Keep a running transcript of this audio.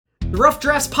The Rough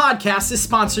Drafts podcast is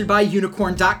sponsored by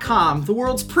Unicorn.com, the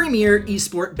world's premier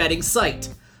esport betting site.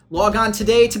 Log on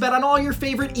today to bet on all your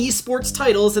favorite esports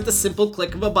titles at the simple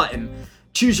click of a button.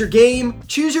 Choose your game,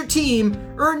 choose your team,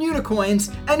 earn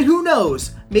Unicoins, and who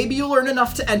knows, maybe you'll earn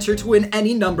enough to enter to win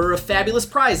any number of fabulous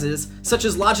prizes, such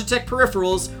as Logitech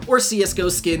peripherals or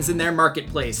CSGO skins in their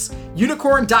marketplace.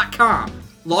 Unicorn.com.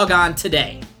 Log on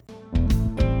today.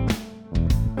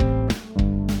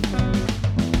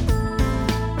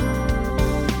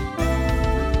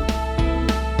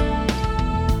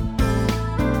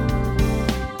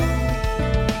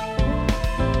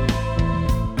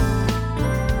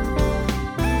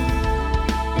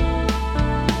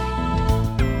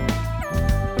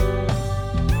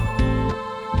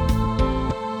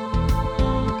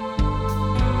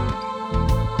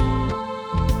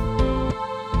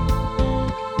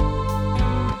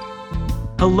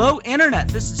 Hello, Internet.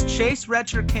 This is Chase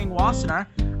Redshirt King Wassenaar.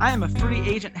 I am a free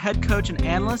agent, head coach, and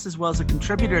analyst, as well as a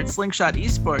contributor at Slingshot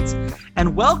Esports.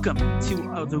 And welcome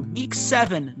to the Week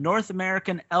 7 North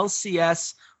American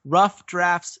LCS Rough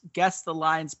Drafts Guess the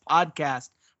Lines podcast,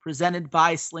 presented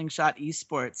by Slingshot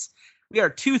Esports. We are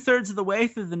 2/3 of the way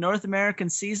through the North American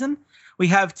season. We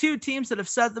have two teams that have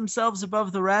set themselves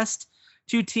above the rest,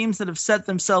 two teams that have set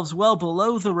themselves well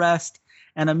below the rest,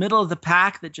 and a middle of the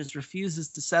pack that just refuses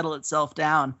to settle itself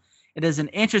down. It is an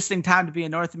interesting time to be a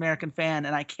North American fan,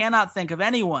 and I cannot think of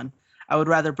anyone I would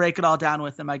rather break it all down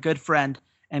with than my good friend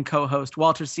and co-host,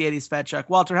 Walter C80 Svetchuk.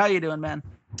 Walter, how you doing, man?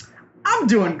 I'm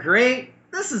doing great.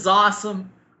 This is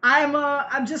awesome.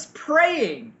 I'm just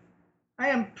praying. I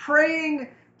am praying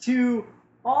to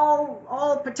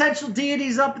all potential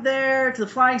deities up there, to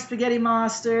the Flying Spaghetti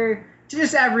Monster, to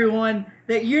just everyone,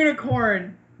 that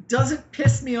Unicorn doesn't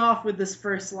piss me off with this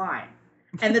first line,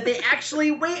 and that they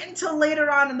actually wait until later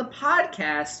on in the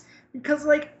podcast, because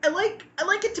I like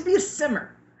it to be a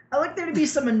simmer. I like there to be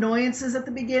some annoyances at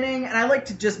the beginning, and I like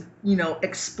to just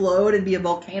explode and be a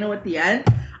volcano at the end.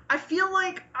 I feel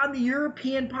like on the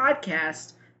European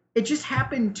podcast, it just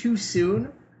happened too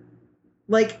soon.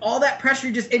 Like, all that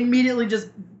pressure just immediately just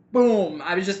boom.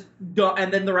 I was just done,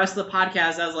 and then the rest of the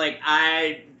podcast, I was like,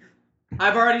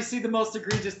 I've already seen the most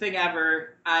egregious thing ever.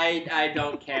 I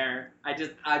don't care.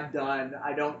 I'm done.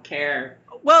 I don't care.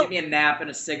 Well, give me a nap and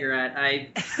a cigarette.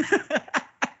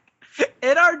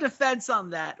 In our defense on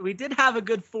that, we did have a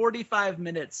good 45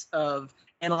 minutes of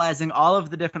analyzing all of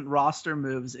the different roster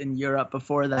moves in Europe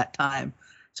before that time.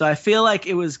 So I feel like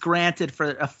it was granted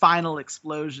for a final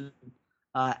explosion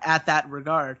at that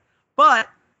regard. But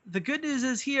the good news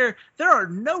is here, there are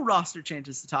no roster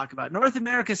changes to talk about. North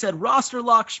America said roster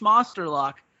lock, schmoster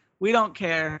lock. We don't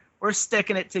care. We're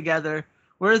sticking it together.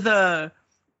 We're the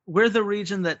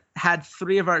region that had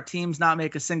 3 of our teams not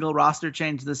make a single roster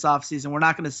change this offseason. We're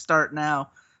not going to start now.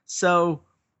 So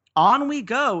on we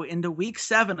go into Week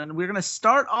 7, and we're going to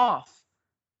start off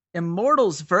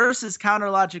Immortals versus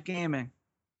Counter Logic Gaming.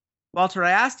 Walter,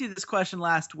 I asked you this question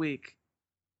last week,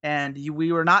 and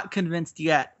we were not convinced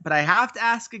yet, but I have to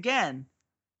ask again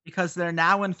because they're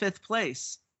now in 5th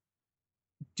place.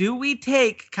 Do we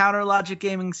take Counter Logic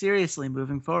Gaming seriously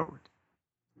moving forward?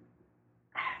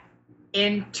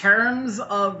 In terms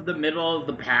of the middle of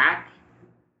the pack,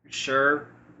 sure,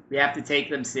 we have to take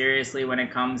them seriously when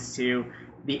it comes to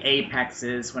the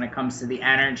Apexes, when it comes to the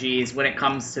Energies, when it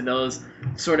comes to those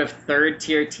sort of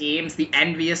third-tier teams. The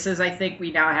Enviouses, I think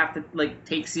we now have to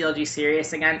take CLG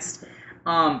serious against.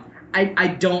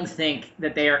 I don't think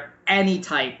that they are any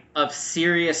type of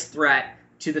serious threat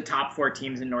to the top 4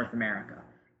 teams in North America.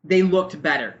 They looked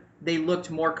better. They looked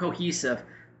more cohesive.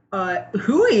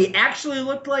 Hui actually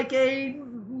looked like a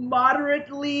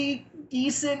moderately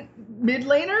decent mid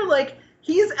laner. Like,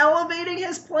 he's elevating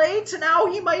his play to now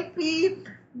he might be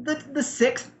the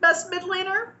 6th best mid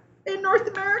laner in North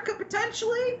America,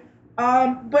 potentially.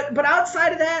 But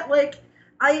outside of that,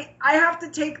 I have to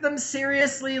take them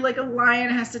seriously like a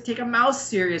lion has to take a mouse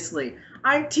seriously.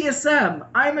 I'm TSM.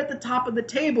 I'm at the top of the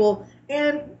table.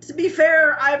 And to be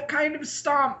fair, I've kind of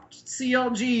stomped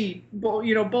CLG,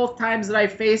 both times that I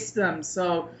faced them.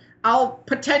 So I'll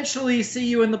potentially see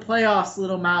you in the playoffs,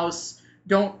 little mouse.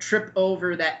 Don't trip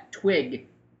over that twig.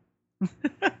 And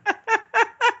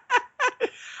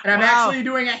I'm actually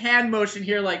doing a hand motion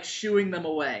here, like shooing them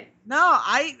away. No,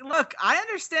 I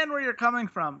understand where you're coming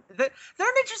from. They're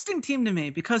an interesting team to me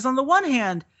because on the one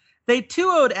hand, they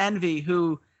 2-0'd Envy,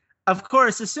 who, of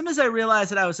course, as soon as I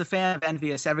realized that I was a fan of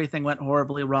Envious, everything went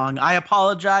horribly wrong. I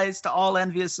apologize to all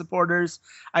Envious supporters.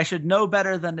 I should know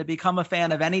better than to become a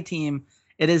fan of any team.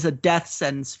 It is a death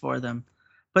sentence for them.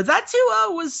 But that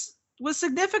 2-0 was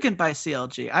significant by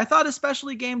CLG. I thought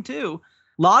especially Game 2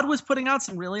 Laud was putting out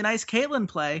some really nice Caitlyn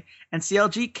play, and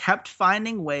CLG kept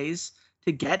finding ways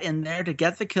to get in there, to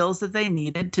get the kills that they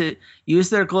needed, to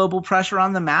use their global pressure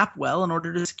on the map well in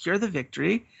order to secure the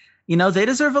victory. They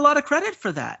deserve a lot of credit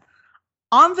for that.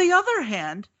 On the other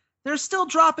hand, they're still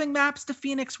dropping maps to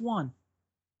Phoenix 1.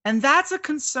 And that's a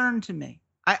concern to me.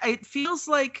 It feels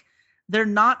like they're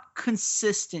not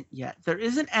consistent yet. There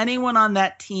isn't anyone on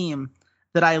that team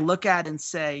that I look at and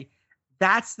say,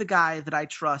 that's the guy that I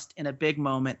trust in a big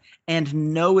moment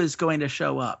and know is going to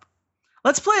show up.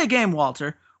 Let's play a game,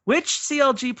 Walter. Which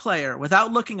CLG player,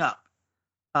 without looking up,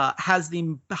 has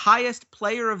the highest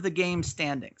player of the game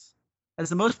standings? Has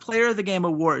the most player of the game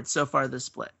awards so far this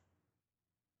split?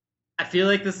 I feel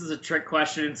like this is a trick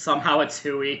question, and somehow it's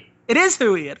Hui. It is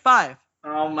Hui at 5.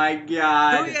 Oh my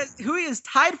god. Hui is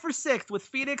tied for 6th with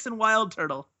Phoenix and Wild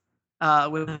Turtle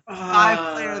with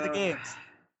 5 player of the games.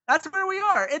 That's where we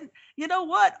are. And you know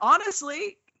what?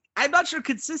 Honestly, I'm not sure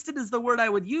consistent is the word I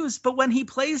would use, but when he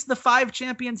plays the 5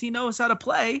 champions he knows how to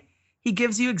play, he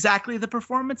gives you exactly the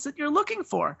performance that you're looking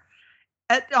for.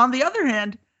 On the other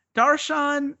hand,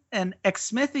 Darshan and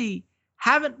Xmithie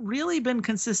haven't really been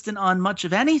consistent on much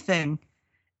of anything.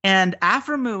 And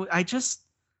Aphromoo,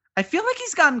 I feel like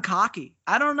he's gotten cocky.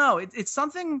 I don't know. It's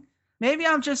something, maybe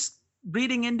I'm just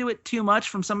reading into it too much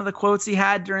from some of the quotes he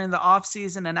had during the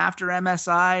offseason and after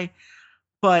MSI.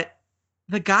 But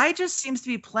the guy just seems to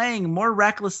be playing more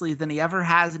recklessly than he ever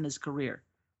has in his career.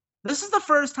 This is the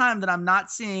first time that I'm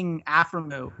not seeing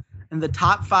Aphromoo in the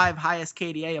top 5 highest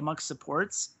KDA amongst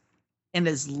supports, and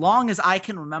as long as I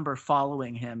can remember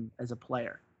following him as a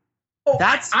player. Oh,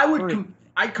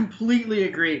 I completely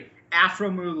agree.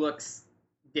 Aphromoo looks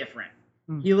different.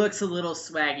 He looks a little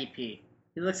swaggy P.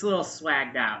 He looks a little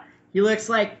swagged out. He looks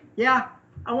like, yeah,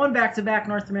 I won back-to-back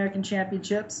North American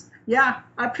championships. Yeah,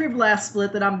 I proved last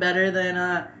split that I'm better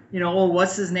than,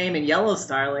 what's his name in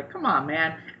Yellowstar. Like, come on,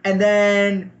 man. And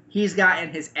then he's gotten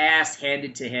his ass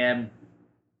handed to him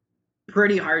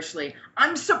pretty harshly.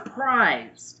 I'm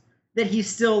surprised that he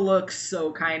still looks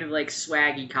so kind of like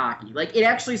swaggy cocky. Like, it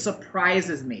actually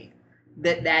surprises me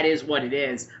that is what it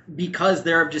is, because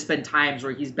there have just been times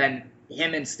where him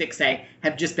and Stixxay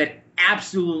have just been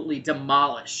absolutely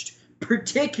demolished,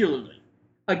 particularly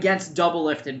against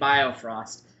Doublelift and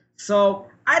Biofrost. So,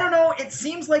 I don't know, it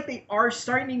seems like they are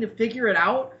starting to figure it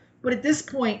out, but at this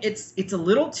point, it's a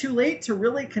little too late to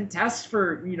really contest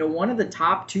for, one of the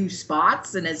top 2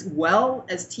 spots. And as well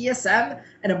as TSM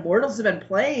and Immortals have been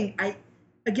playing,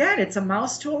 it's a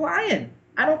mouse to a lion.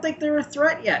 I don't think they're a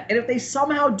threat yet. And if they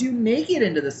somehow do make it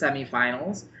into the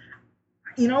semifinals,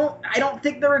 I don't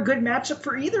think they're a good matchup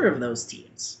for either of those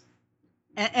teams.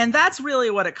 And that's really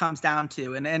what it comes down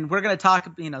to. And we're going to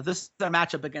talk, this is our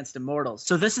matchup against Immortals.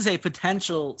 So this is a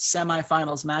potential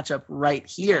semifinals matchup right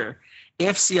here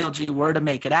if CLG were to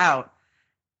make it out.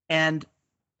 And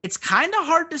it's kind of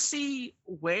hard to see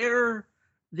where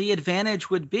the advantage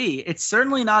would be. It's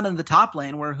certainly not in the top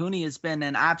lane where Huni has been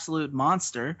an absolute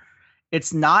monster.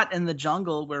 It's not in the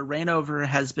jungle where Reignover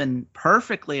has been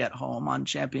perfectly at home on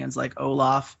champions like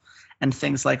Olaf and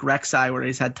things like Rek'Sai, where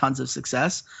he's had tons of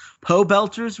success.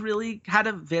 Pobelter's really had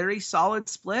a very solid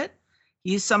split.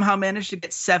 He's somehow managed to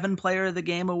get 7 player of the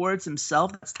game awards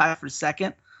himself. That's tied for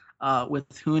 2nd with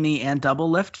Huni and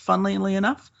Doublelift, funnily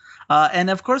enough. And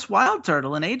of course, Wild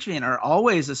Turtle and Adrian are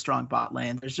always a strong bot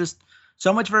lane. There's just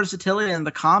so much versatility in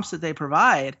the comps that they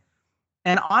provide.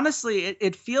 And honestly,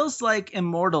 it feels like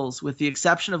Immortals, with the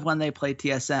exception of when they play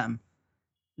TSM,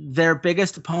 their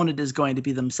biggest opponent is going to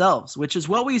be themselves, which is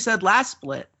what we said last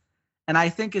split, and I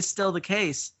think is still the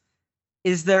case.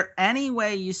 Is there any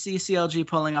way you see CLG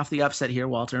pulling off the upset here,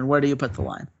 Walter, and where do you put the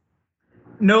line?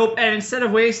 Nope, and instead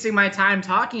of wasting my time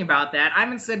talking about that,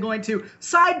 I'm instead going to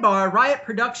sidebar Riot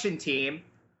production team.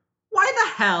 Why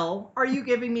the hell are you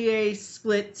giving me a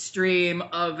split stream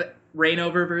of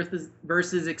Reignover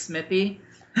versus Xmithie?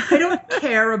 I don't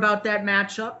care about that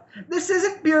matchup. This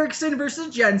isn't Bjergsen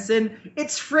versus Jensen.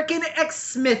 It's frickin'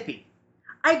 Xmithie.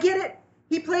 I get it.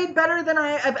 He played better than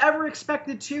I've ever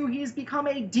expected to. He's become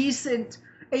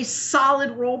a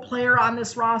solid role player on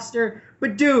this roster.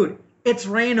 But dude, it's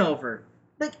Reignover.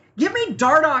 Like, give me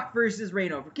Dardoch versus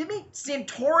Reignover. Give me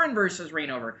Santorin versus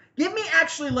Reignover. Give me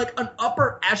actually like an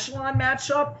upper echelon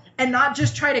matchup and not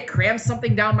just try to cram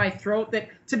something down my throat that,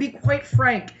 to be quite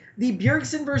frank, the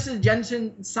Bjergsen versus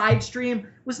Jensen side stream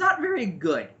was not very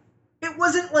good. It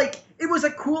wasn't like, it was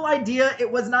a cool idea. It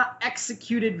was not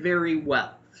executed very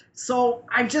well. So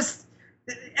and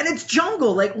it's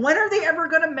jungle. Like, when are they ever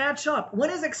going to match up? When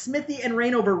is Xmithie and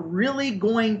Reignover really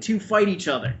going to fight each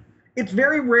other? It's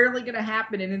very rarely going to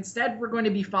happen. And instead, we're going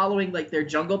to be following like their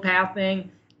jungle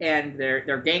pathing and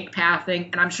their gank pathing,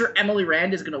 and I'm sure Emily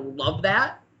Rand is going to love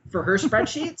that for her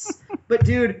spreadsheets. But,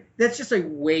 dude, that's just a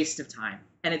waste of time,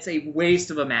 and it's a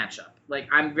waste of a matchup. Like,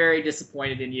 I'm very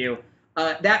disappointed in you.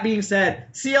 That being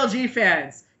said, CLG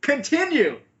fans,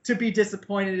 continue to be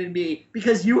disappointed in me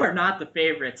because you are not the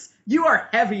favorites. You are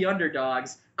heavy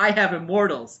underdogs. I have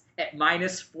Immortals at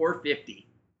minus 450.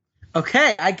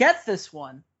 Okay, I get this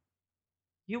one.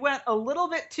 You went a little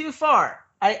bit too far.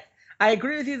 I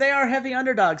agree with you. They are heavy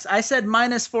underdogs. I said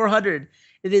minus 400.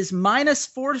 It is minus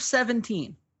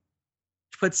 417.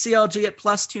 Put CLG at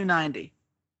plus 290.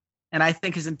 And I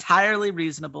think is entirely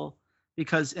reasonable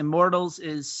because Immortals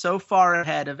is so far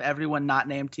ahead of everyone not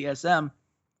named TSM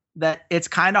that it's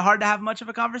kind of hard to have much of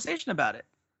a conversation about it.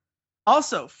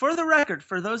 Also, for the record,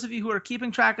 for those of you who are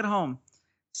keeping track at home,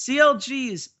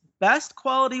 CLG's best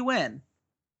quality win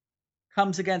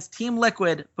comes against Team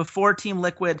Liquid before Team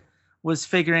Liquid was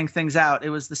figuring things out. It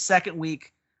was the second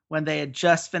week when they had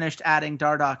just finished adding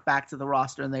Dardoch back to the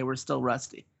roster and they were still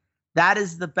rusty. That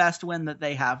is the best win that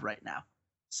they have right now.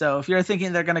 So if you're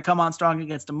thinking they're going to come on strong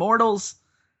against Immortals,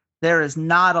 there is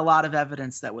not a lot of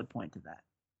evidence that would point to that.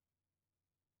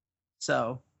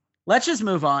 So let's just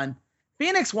move on.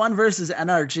 Phoenix 1 versus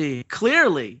NRG.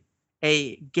 Clearly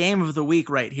a game of the week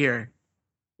right here.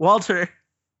 Walter,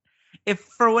 if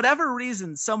for whatever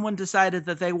reason someone decided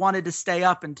that they wanted to stay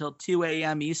up until 2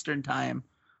 a.m. Eastern time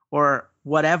or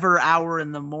whatever hour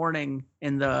in the morning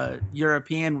in the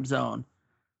European zone,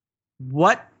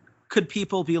 what could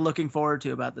people be looking forward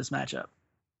to about this matchup?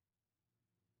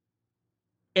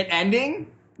 It ending?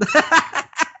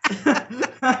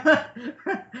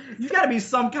 You got to be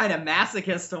some kind of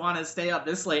masochist to want to stay up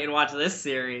this late and watch this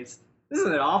series. This is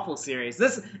an awful series.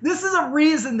 This is a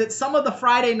reason that some of the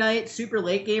Friday night super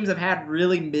late games have had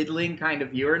really middling kind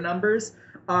of viewer numbers.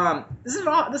 This is an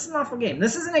awful game.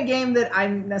 This isn't a game that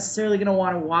I'm necessarily going to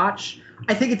want to watch.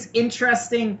 I think it's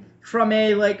interesting from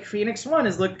a, like, Phoenix 1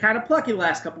 has looked kind of plucky the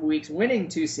last couple of weeks, winning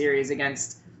 2 series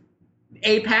against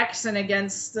Apex and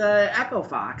against Echo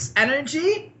Fox.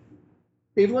 Energy,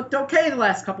 they've looked okay the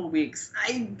last couple of weeks.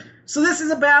 So this is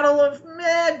a battle of,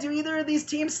 do either of these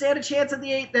teams stand a chance at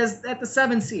the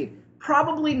 7 seed?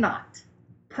 Probably not.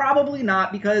 Probably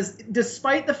not, because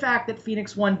despite the fact that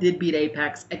Phoenix 1 did beat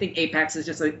Apex, I think Apex is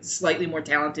just a slightly more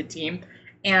talented team,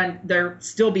 and they're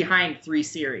still behind 3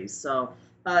 series. So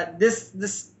this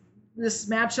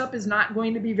matchup is not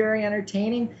going to be very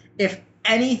entertaining. If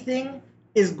anything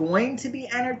is going to be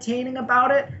entertaining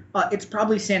about it, it's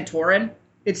probably Santorin.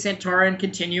 It's Santorin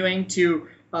continuing to,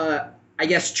 I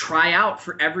guess, try out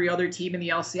for every other team in the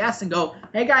LCS and go,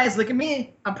 hey guys, look at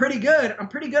me. I'm pretty good. I'm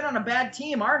pretty good on a bad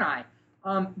team, aren't I?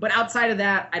 But outside of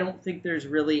that, I don't think there's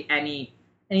really any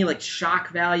like shock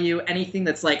value, anything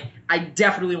that's like, I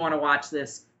definitely want to watch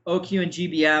this. OQ and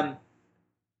GBM,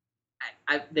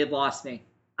 they've lost me.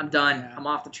 I'm done. Yeah. I'm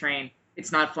off the train.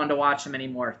 It's not fun to watch them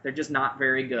anymore. They're just not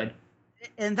very good.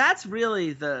 And that's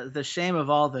really the shame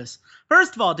of all this.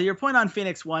 First of all, to your point on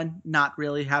Phoenix 1 not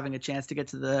really having a chance to get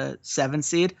to the 7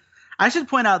 seed, I should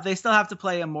point out they still have to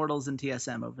play Immortals and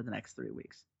TSM over the next 3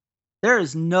 weeks. There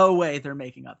is no way they're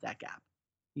making up that gap.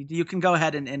 You can go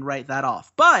ahead and write that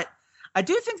off. But I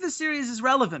do think this series is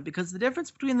relevant because the difference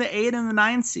between the 8 and the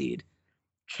 9 seed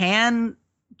can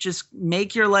just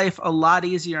make your life a lot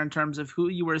easier in terms of who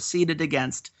you were seeded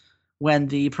against when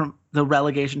the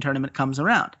relegation tournament comes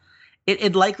around.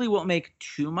 It likely won't make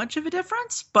too much of a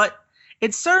difference, but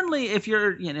it's certainly, if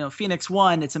you're, Phoenix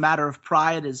 1, it's a matter of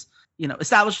pride as,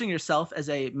 establishing yourself as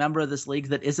a member of this league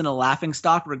that isn't a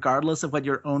laughingstock, regardless of what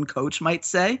your own coach might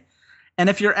say. And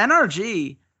if you're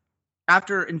NRG,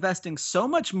 after investing so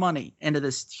much money into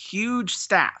this huge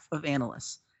staff of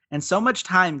analysts and so much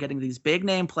time getting these big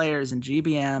name players in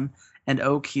GBM and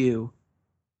OQ,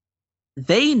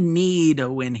 they need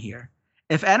a win here.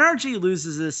 If NRG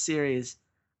loses this series,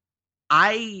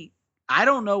 I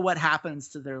don't know what happens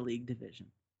to their league division.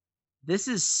 This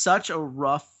is such a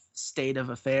rough state of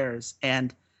affairs,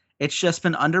 and it's just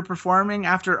been underperforming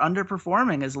after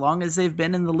underperforming as long as they've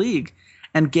been in the league.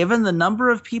 And given the number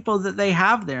of people that they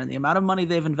have there and the amount of money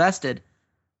they've invested,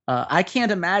 I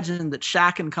can't imagine that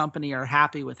Shaq and company are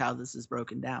happy with how this is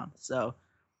broken down. So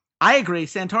I agree.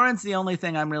 Santorin's the only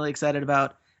thing I'm really excited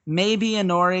about. Maybe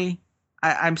Inori.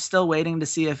 I'm still waiting to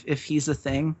see if he's a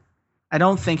thing. I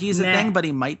don't think he's a thing, but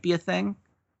he might be a thing.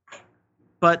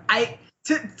 But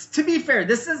to be fair,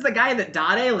 this is the guy that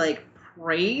Dade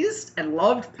praised and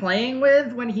loved playing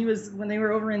with when they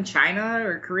were over in China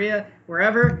or Korea,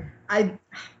 wherever.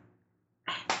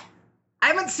 I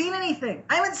haven't seen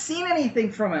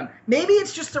anything from him. Maybe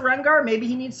it's just a Rengar. Maybe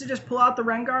he needs to just pull out the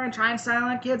Rengar and try and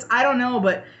silent kids. I don't know,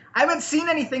 but I haven't seen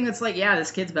anything that's like, yeah,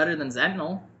 this kid's better than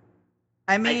Sentinel.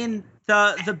 I mean,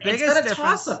 the biggest it's difference. It's a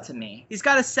toss-up to me. He's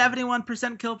got a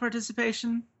 71% kill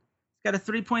participation. He's got a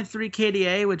 3.3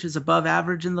 KDA, which is above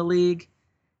average in the league.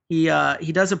 He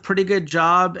does a pretty good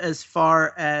job as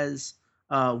far as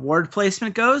ward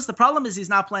placement goes. The problem is he's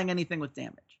not playing anything with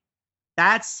damage.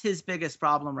 That's his biggest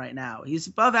problem right now. He's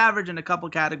above average in a couple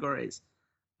categories,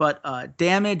 but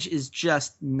damage is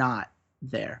just not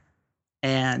there.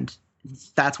 And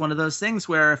that's one of those things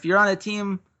where if you're on a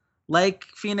team like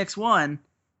Phoenix One,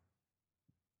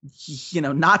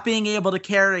 not being able to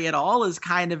carry at all is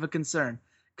kind of a concern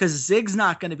because Zig's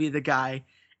not going to be the guy,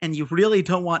 and you really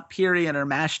don't want Pyrion or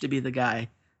Mash to be the guy.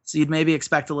 So you'd maybe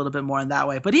expect a little bit more in that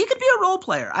way. But he could be a role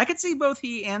player. I could see both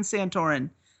he and Santorin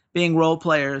being role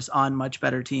players on much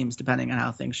better teams, depending on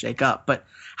how things shake up. But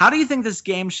how do you think this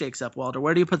game shakes up, Walter?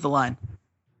 Where do you put the line?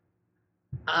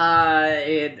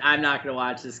 I'm not going to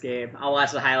watch this game. I'll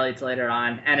watch the highlights later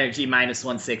on. Energy minus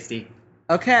 160.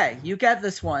 Okay, you get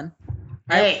this one.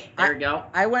 Hey, there we go.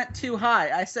 I went too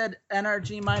high. I said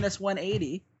NRG minus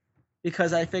 180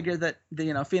 because I figured that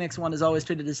Phoenix One is always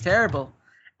treated as terrible.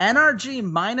 NRG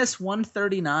minus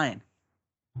 139.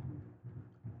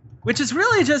 Which is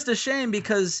really just a shame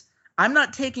because I'm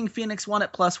not taking Phoenix One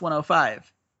at plus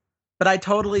 105. But I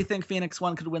totally think Phoenix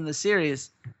One could win the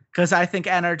series because I think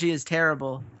NRG is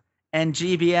terrible. And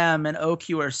GBM and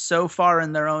OQ are so far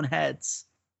in their own heads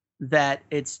that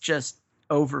it's just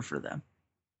over for them.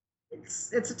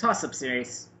 It's a toss-up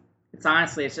series.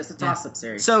 It's just a toss-up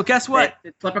series. So guess what?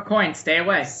 Flip a coin. Stay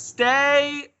away.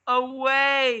 Stay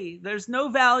away. There's no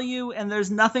value and there's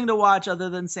nothing to watch other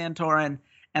than Santorin.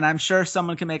 And I'm sure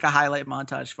someone can make a highlight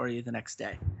montage for you the next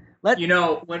day.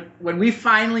 When we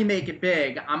finally make it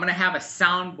big, I'm going to have a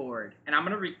soundboard, and I'm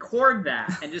going to record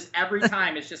that, and just every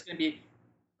time it's just going to be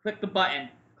click the button,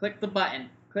 click.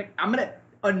 I'm going to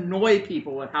annoy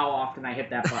people with how often I hit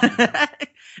that button.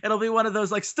 It'll be one of those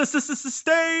like,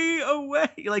 stay away,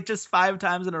 like just 5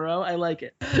 times in a row. I like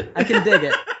it. I can dig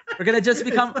it. We're going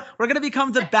to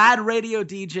become the bad radio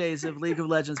DJs of League of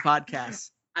Legends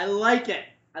podcasts. I like it.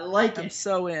 I'm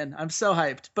so in. I'm so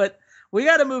hyped. But we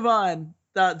got to move on.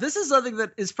 This is something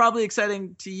that is probably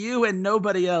exciting to you and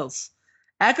nobody else.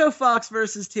 Echo Fox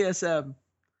versus TSM.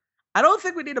 I don't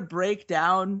think we need to break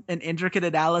down an intricate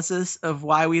analysis of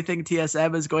why we think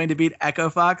TSM is going to beat Echo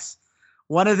Fox.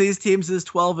 One of these teams is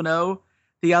 12-0.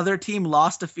 The other team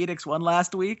lost to Phoenix One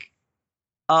last week.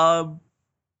 I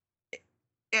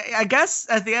guess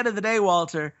at the end of the day,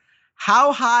 Walter,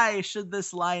 how high should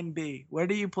this line be? Where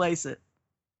do you place it?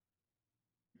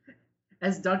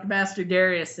 As Dunkmaster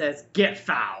Darius says, get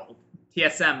fouled.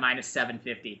 TSM minus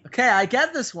 750. Okay, I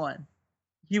get this one.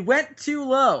 You went too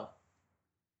low.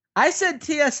 I said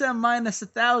TSM minus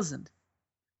 1,000.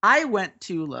 I went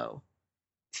too low.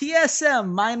 TSM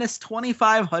minus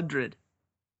 2,500.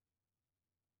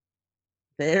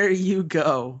 There you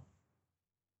go.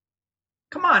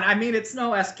 Come on, I mean, it's no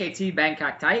SKT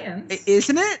Bangkok Titans.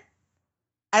 Isn't it?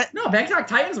 No, Bangkok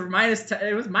Titans were minus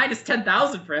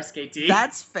 10,000 for SKT.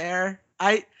 That's fair.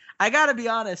 I gotta be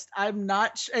honest. I'm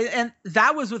not, and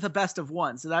that was with a best of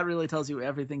one, so that really tells you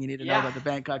everything you need to know about the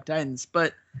Bangkok Titans.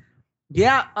 But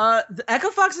yeah, the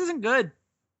Echo Fox isn't good.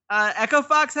 Echo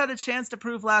Fox had a chance to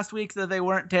prove last week that they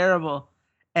weren't terrible,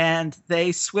 and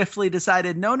they swiftly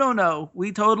decided, no,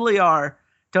 we totally are.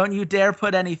 Don't you dare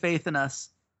put any faith in us.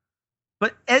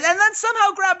 But and then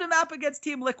somehow grabbed a map against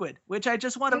Team Liquid, which I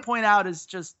just want to point out is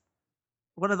just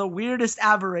one of the weirdest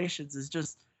aberrations. Is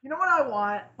just. You know what I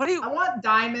want? I want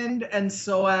Diamond and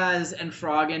Soaz and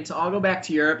Froggen to all go back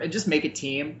to Europe and just make a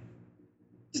team.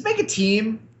 Just make a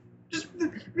team. Just call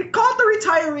it the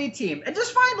retiree team. And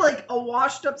just find like a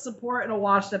washed up support and a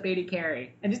washed up AD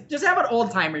carry. And just have an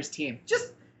old timers team.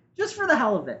 Just for the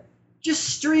hell of it. Just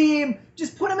stream.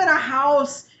 Just put them in a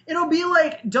house. It'll be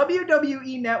like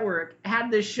WWE Network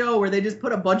had this show where they just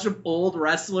put a bunch of old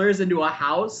wrestlers into a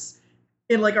house.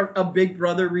 In like a Big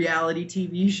Brother reality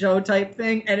TV show type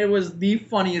thing, and it was the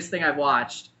funniest thing I've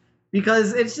watched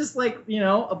because it's just like,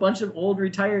 a bunch of old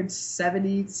retired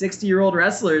 70, 60-year-old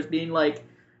wrestlers being like,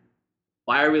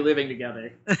 why are we living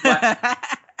together?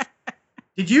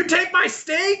 Did you take my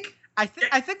steak? I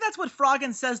think that's what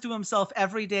Froggen says to himself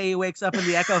every day he wakes up in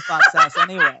the Echo Fox house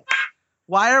anyway.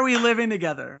 Why are we living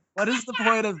together? What is the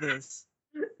point of this?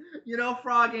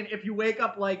 Froggen, if you wake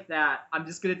up like that, I'm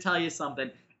just going to tell you something.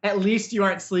 At least you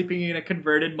aren't sleeping in a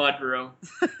converted mudroom.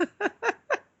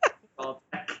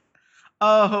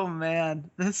 Oh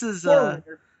man, this is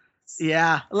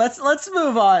Yeah, let's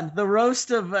move on. The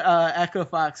roast of Echo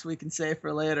Fox we can save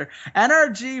for later.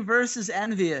 NRG versus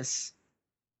Envious.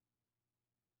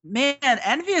 Man,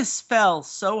 Envious fell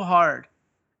so hard.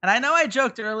 And I know I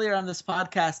joked earlier on this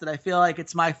podcast that I feel like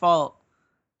it's my fault.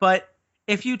 But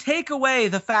if you take away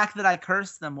the fact that I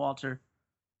cursed them, Walter,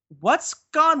 what's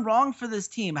gone wrong for this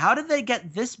team? How did they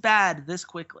get this bad this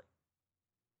quickly?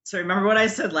 So remember what I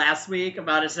said last week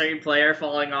about a certain player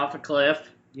falling off a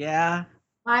cliff? Yeah.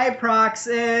 Hi,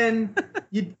 Proxen.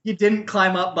 you didn't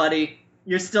climb up, buddy.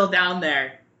 You're still down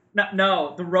there.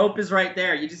 No, the rope is right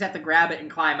there. You just have to grab it and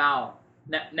climb out.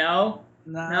 No.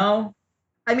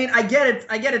 I mean, I get it.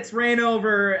 I get it's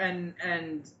Rainover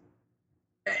and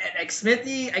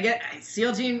Smithy. I get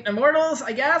SEAL Team Immortals,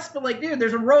 I guess. But like, dude,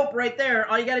 there's a rope right there.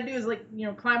 All you got to do is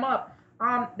climb up.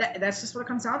 That's just what it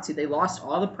comes down to. They lost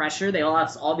all the pressure. They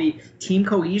lost all the team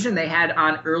cohesion they had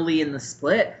on early in the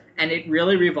split. And it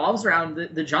really revolves around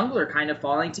the jungler kind of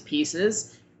falling to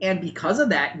pieces. And because of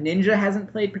that, Ninja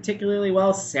hasn't played particularly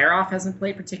well. Seraph hasn't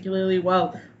played particularly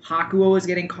well. Hakuo is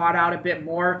getting caught out a bit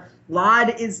more.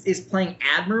 Lod is playing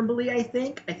admirably, I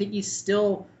think. I think he's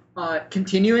still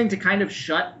continuing to kind of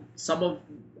shut some of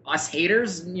us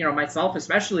haters, myself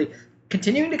especially,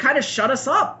 continuing to kind of shut us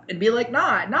up and be like,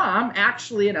 nah, I'm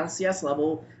actually an LCS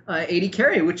level 80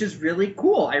 carry, which is really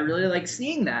cool. I really like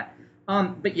seeing that.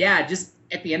 But yeah, just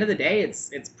at the end of the day, it's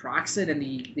Proxen and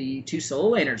the two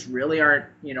solo laners really aren't,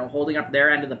 holding up their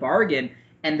end of the bargain.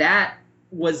 And that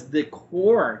was the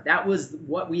core. That was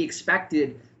what we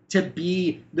expected to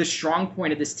be the strong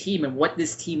point of this team and what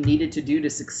this team needed to do to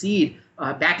succeed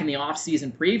back in the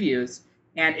offseason previews.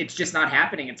 And it's just not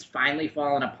happening. It's finally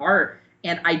fallen apart.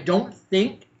 And I don't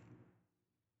think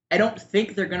they're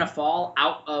going to fall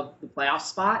out of the playoff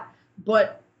spot,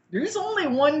 but there's only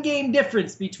one game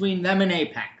difference between them and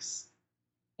Apex.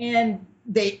 And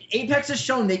Apex has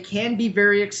shown they can be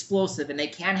very explosive, and they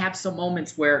can have some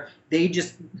moments where they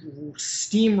just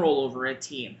steamroll over a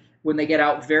team when they get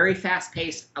out very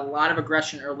fast-paced, a lot of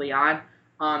aggression early on.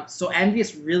 So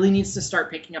Envious really needs to start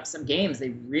picking up some games. They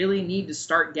really need to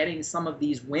start getting some of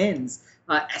these wins,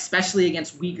 especially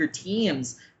against weaker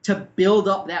teams, to build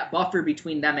up that buffer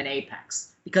between them and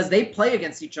Apex, because they play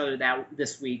against each other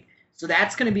this week. So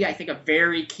that's going to be, I think, a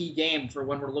very key game for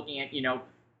when we're looking at,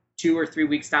 2 or 3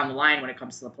 weeks down the line when it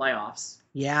comes to the playoffs.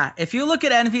 Yeah, if you look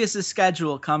at Envious's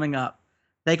schedule coming up,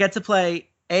 they get to play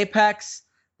Apex,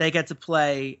 they get to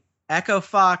play Echo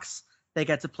Fox, they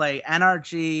get to play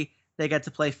NRG, they get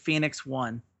to play Phoenix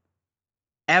 1.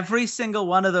 Every single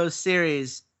one of those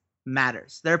series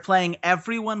matters. They're playing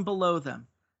everyone below them.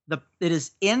 It is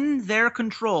in their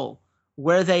control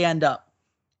where they end up.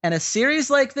 And a series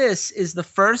like this is the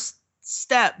first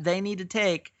step they need to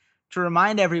take to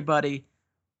remind everybody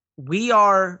we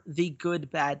are the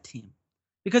good bad team.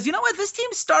 Because you know what? This team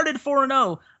started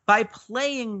 4-0 by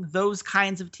playing those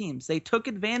kinds of teams. They took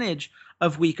advantage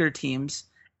of weaker teams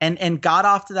and got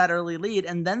off to that early lead.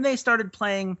 And then they started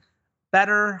playing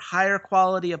better, higher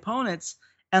quality opponents.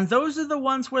 And those are the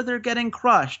ones where they're getting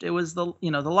crushed. It was the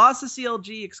loss of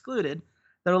CLG excluded.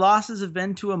 Their losses have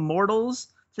been to Immortals,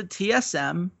 to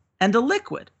TSM, and to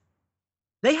Liquid.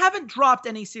 They haven't dropped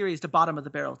any series to bottom of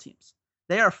the barrel teams.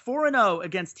 They are 4-0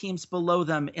 against teams below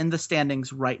them in the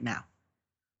standings right now.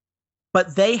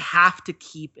 But they have to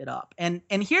keep it up. And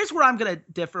here's where I'm going to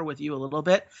differ with you a little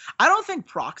bit. I don't think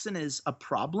Proxen is a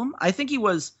problem. I think he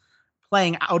was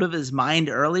playing out of his mind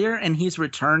earlier, and he's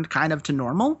returned kind of to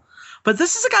normal. But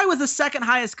this is a guy with the second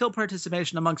highest kill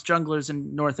participation amongst junglers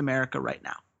in North America right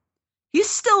now. He's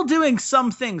still doing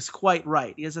some things quite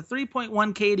right. He has a 3.1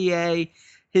 KDA.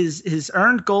 His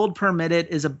earned gold per minute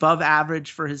is above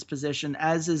average for his position,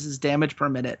 as is his damage per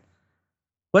minute.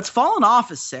 What's fallen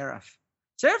off is Seraph.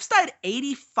 Seraph's died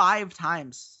 85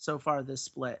 times so far this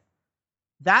split.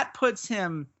 That puts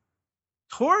him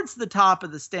towards the top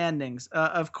of the standings.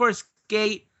 Of course,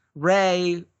 Gate,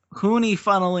 Ray, Huni,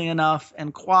 funnily enough,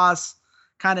 and Quas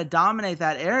kind of dominate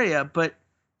that area, but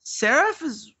Seraph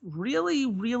has really,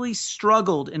 really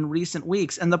struggled in recent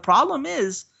weeks. And the problem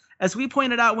is, as we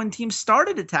pointed out when teams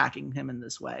started attacking him in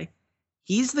this way,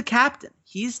 he's the captain.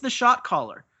 He's the shot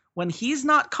caller. When he's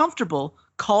not comfortable,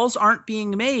 calls aren't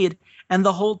being made, and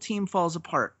the whole team falls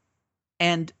apart.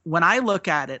 And when I look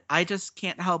at it, I just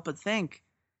can't help but think,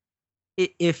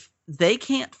 if they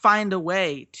can't find a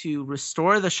way to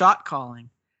restore the shot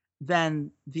calling, then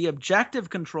the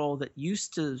objective control that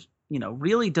used to,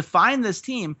 really define this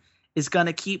team is going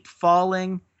to keep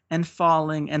falling and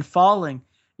falling and falling.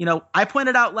 I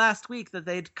pointed out last week that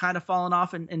they'd kind of fallen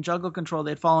off in jungle control.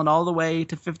 They'd fallen all the way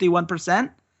to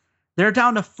 51%. They're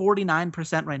down to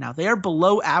 49% right now. They are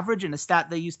below average in a stat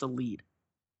they used to lead.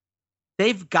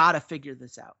 they've got to figure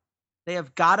this out. They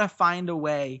have got to find a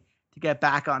way to get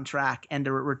back on track and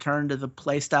to return to the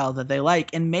play style that they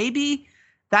like. And maybe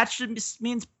that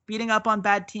means beating up on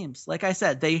bad teams. Like I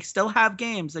said, they still have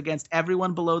games against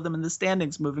everyone below them in the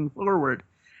standings moving forward.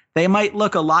 They might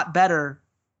look a lot better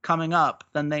coming up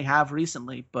than they have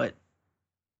recently, but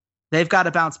they've got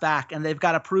to bounce back and they've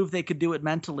got to prove they could do it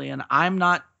mentally. And I'm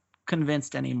not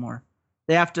convinced anymore.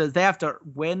 They have to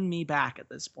win me back at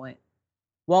this point.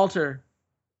 Walter,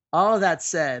 all of that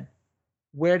said,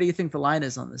 where do you think the line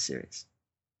is on this series?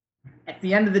 At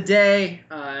the end of the day,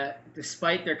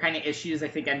 despite their kind of issues, I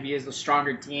think Envy is the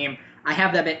stronger team. I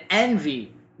have them at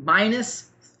Envy minus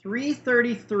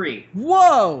 333.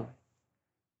 Whoa,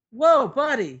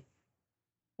 buddy.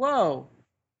 Whoa,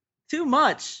 too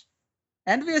much.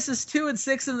 Envious is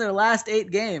 2-6 in their last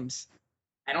 8 games.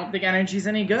 I don't think Energy's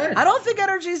any good. I don't think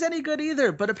Energy's any good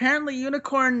either, but apparently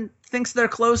Unicorn thinks they're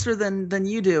closer than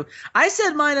you do. I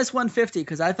said minus 150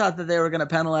 because I thought that they were going to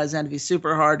penalize Envy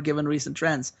super hard given recent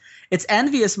trends. It's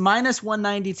Envious minus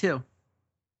 192.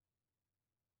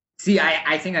 See,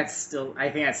 I think that's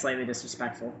slightly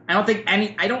disrespectful. I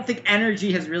don't think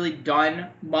Energy has really done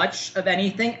much of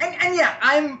anything. And yeah,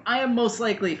 I am most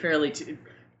likely fairly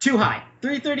too high.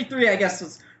 333 I guess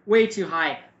was way too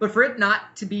high. But for it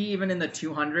not to be even in the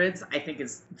 200s, I think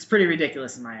it's pretty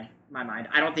ridiculous in my mind.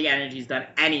 I don't think Energy's done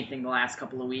anything the last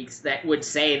couple of weeks that would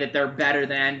say that they're better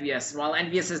than Envious. And while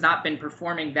Envious has not been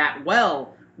performing that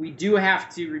well, we do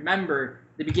have to remember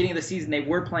the beginning of the season they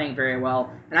were playing very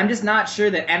well. And I'm just not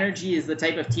sure that Energy is the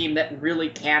type of team that really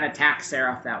can attack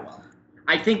Seraph that well.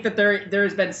 I think that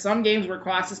there's been some games where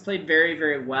Quas has played very,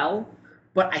 very well,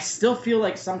 but I still feel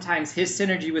like sometimes his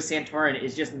synergy with Santorin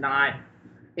is just not –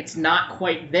 it's not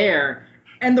quite there.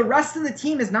 And the rest of the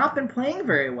team has not been playing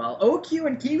very well. OQ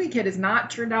and Kiwi Kid has not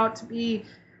turned out to be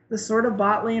the sort of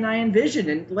bot lane I envisioned.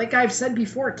 And like I've said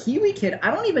before, Kiwi Kid,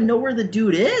 I don't even know where the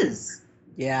dude is.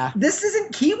 Yeah. This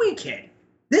isn't Kiwi Kid.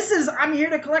 This is I'm here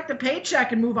to collect a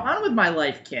paycheck and move on with my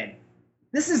life, kid.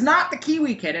 This is not the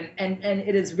Kiwi Kid. And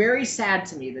it is very sad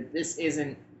to me that this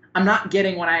isn't – I'm not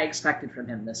getting what I expected from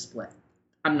him this split.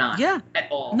 I'm not at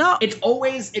all. No. It's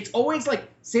always like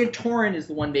Santorin is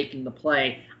the one making the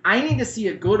play. I need to see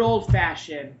a good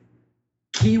old-fashioned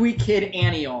Kiwi Kid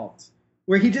Annie-ult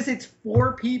where he just hits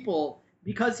 4 people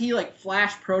because he, like,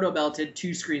 flash proto-belted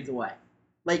 2 screens away.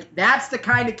 Like, that's the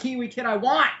kind of Kiwi Kid I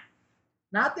want.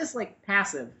 Not this, like,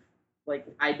 passive. Like,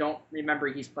 I don't remember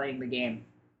he's playing the game.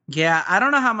 Yeah, I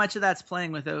don't know how much of that's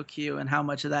playing with OQ and how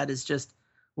much of that is just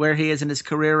where he is in his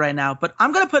career right now. But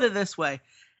I'm going to put it this way.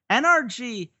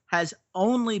 NRG has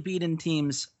only beaten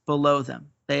teams below them.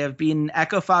 They have beaten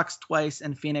Echo Fox twice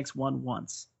and Phoenix won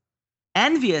once.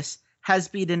 Envious has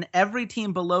beaten every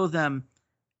team below them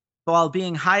while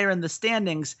being higher in the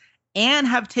standings and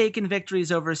have taken victories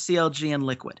over CLG and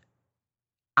Liquid.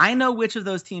 I know which of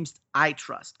those teams I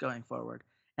trust going forward.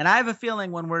 And I have a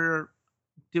feeling when we're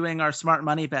doing our smart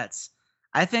money bets,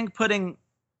 I think putting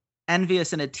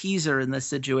Envious in a teaser in this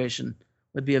situation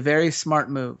would be a very smart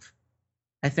move.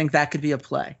 I think that could be a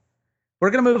play.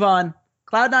 We're going to move on.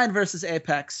 Cloud9 versus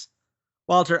Apex.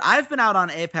 Walter, I've been out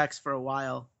on Apex for a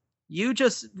while. You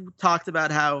just talked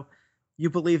about how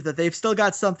you believe that they've still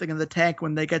got something in the tank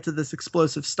when they get to this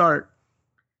explosive start.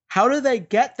 How do they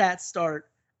get that start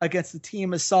against a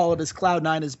team as solid as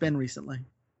Cloud9 has been recently?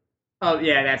 Oh,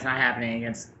 yeah, that's not happening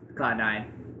against Cloud9.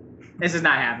 This is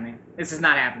not happening.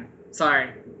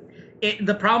 Sorry.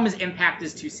 The problem is Impact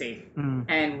is too safe,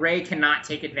 and Ray cannot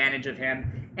take advantage of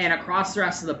him. And across the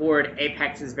rest of the board,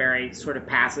 Apex is very sort of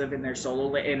passive in their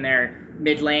in their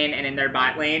mid lane and in their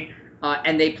bot lane,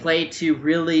 and they play to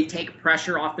really take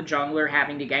pressure off the jungler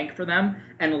having to gank for them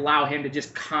and allow him to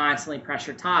just constantly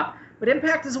pressure top. But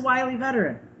Impact is a wily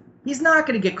veteran. He's not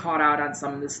going to get caught out on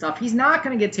some of this stuff. He's not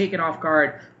going to get taken off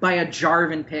guard by a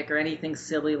Jarvan pick or anything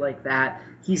silly like that.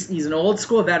 He's an old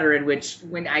school veteran, which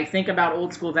when I think about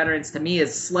old school veterans to me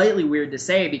is slightly weird to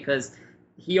say because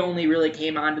he only really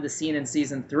came onto the scene in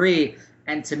Season 3.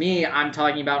 And to me, I'm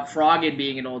talking about Froggen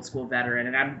being an old school veteran.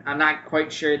 And I'm not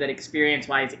quite sure that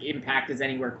experience-wise Impact is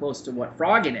anywhere close to what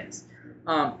Froggen is.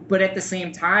 But at the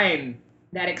same time,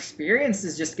 that experience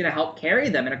is just going to help carry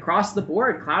them. And across the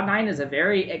board, Cloud9 is a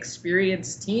very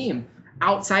experienced team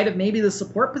outside of maybe the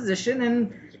support position.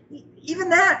 And even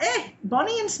that,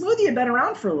 Bunny and Smoothie have been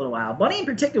around for a little while. Bunny in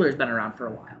particular has been around for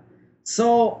a while.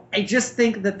 So I just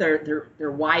think that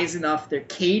they're wise enough. They're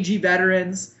cagey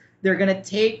veterans. They're going to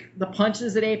take the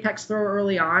punches that Apex throw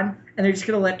early on, and they're just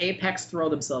going to let Apex throw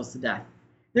themselves to death.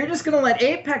 They're just going to let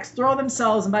Apex throw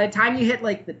themselves, and by the time you hit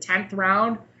like the 10th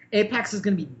round, Apex is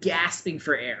going to be gasping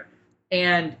for air.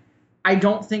 And I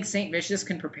don't think St. Vicious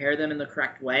can prepare them in the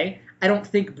correct way. I don't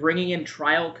think bringing in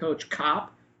trial coach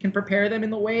Kopp can prepare them in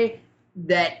the way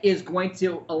that is going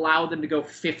to allow them to go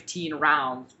 15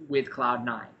 rounds with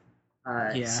Cloud9.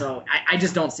 So I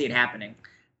just don't see it happening.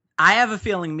 I have a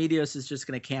feeling Meteos is just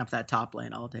going to camp that top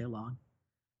lane all day long.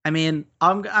 I mean,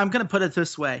 I'm going to put it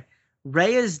this way.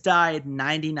 Ray has died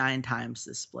 99 times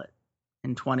this split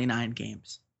in 29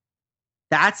 games.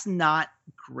 That's not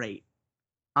great.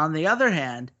 On the other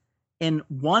hand, in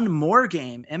one more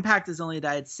game, Impact has only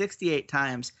died 68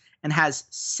 times and has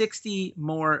 60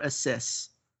 more assists.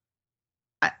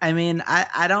 I mean,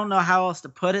 I don't know how else to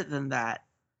put it than that.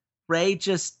 Ray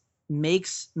just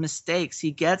makes mistakes.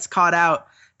 He gets caught out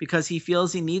because he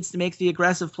feels he needs to make the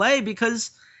aggressive play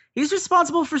because he's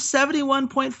responsible for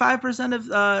 71.5%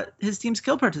 of his team's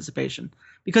kill participation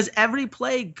because every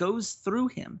play goes through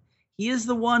him. He is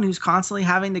the one who's constantly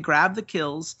having to grab the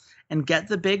kills and get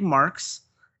the big marks.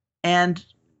 And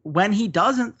when he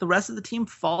doesn't, the rest of the team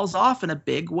falls off in a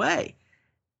big way.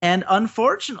 And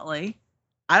unfortunately,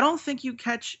 I don't think you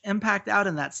catch Impact out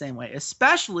in that same way,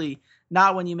 especially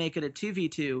not when you make it a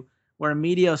 2v2 where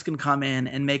Meteos can come in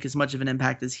and make as much of an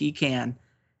impact as he can.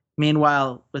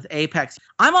 Meanwhile, with Apex,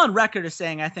 I'm on record as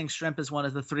saying I think Shrimp is one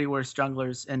of the 3 worst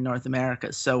junglers in North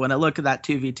America. So when I look at that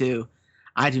 2v2,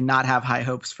 I do not have high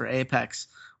hopes for Apex.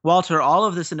 Walter, all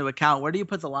of this into account, where do you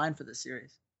put the line for this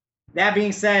series? That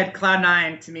being said,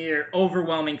 Cloud9 to me are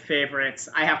overwhelming favorites.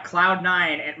 I have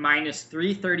Cloud9 at minus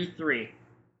 333.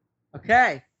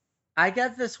 Okay, I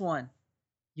get this one.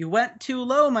 You went too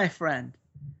low, my friend.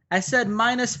 I said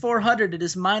minus 400. It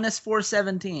is minus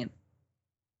 417,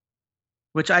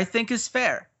 which I think is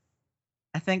fair.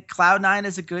 I think Cloud9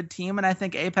 is a good team, and I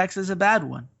think Apex is a bad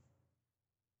one.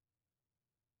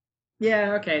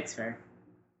 Yeah, okay, it's fair.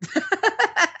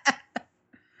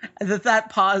 that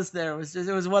pause there was just,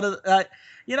 it was one of the,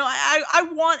 I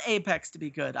want Apex to be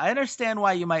good. I understand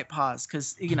why you might pause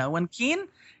because, when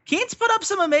Keen's put up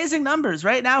some amazing numbers.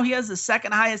 Right now, he has the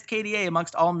second highest KDA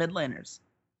amongst all mid laners.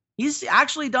 He's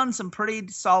actually done some pretty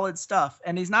solid stuff,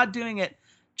 and he's not doing it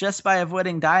just by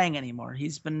avoiding dying anymore.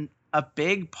 He's been a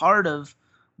big part of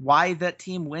why that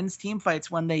team wins team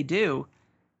fights when they do.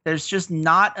 There's just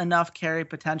not enough carry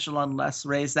potential unless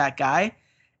Ray's that guy,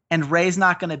 and Ray's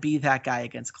not going to be that guy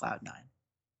against Cloud9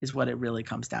 is what it really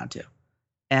comes down to.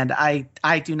 And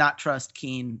I do not trust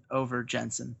Keen over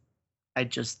Jensen.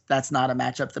 That's not a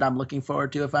matchup that I'm looking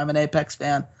forward to if I'm an Apex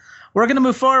fan. We're going to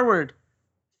move forward.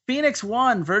 Phoenix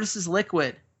 1 versus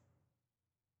Liquid.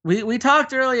 We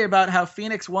talked earlier about how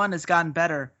Phoenix 1 has gotten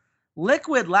better.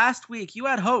 Liquid last week, you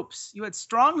had hopes. You had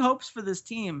strong hopes for this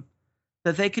team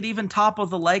that they could even topple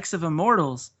the likes of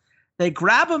Immortals. They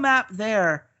grab a map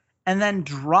there and then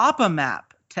drop a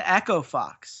map to Echo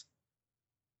Fox.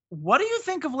 What do you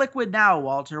think of Liquid now,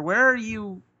 Walter? Where are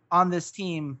you on this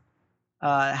team,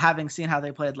 having seen how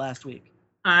they played last week?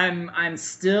 I'm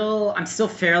still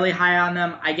fairly high on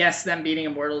them. I guess them beating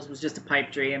Immortals was just a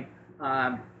pipe dream.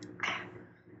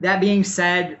 That being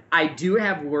said, I do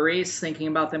have worries thinking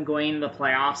about them going into the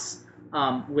playoffs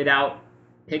without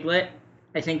Piglet.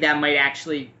 I think that might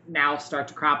actually now start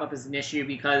to crop up as an issue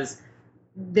because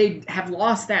they have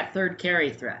lost that third carry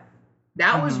threat.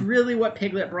 That was really what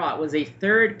Piglet brought, was a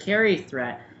third carry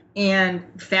threat. And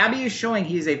Fabi is showing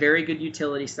he's a very good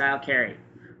utility style carry,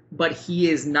 but he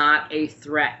is not a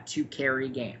threat to carry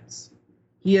games.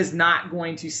 He is not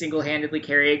going to single-handedly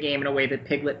carry a game in a way that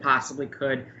Piglet possibly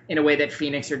could, in a way that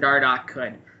Phoenix or Dardoch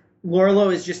could.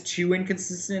 Lorlo is just too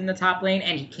inconsistent in the top lane,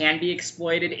 and he can be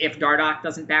exploited if Dardoch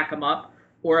doesn't back him up,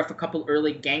 or if a couple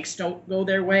early ganks don't go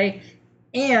their way.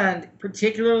 And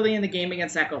particularly in the game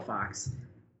against Echo Fox,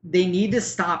 they need to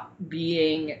stop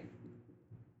being,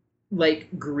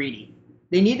 greedy.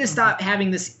 They need to stop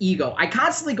having this ego. I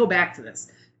constantly go back to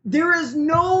this. There is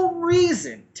no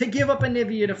reason to give up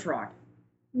Anivia to Frog.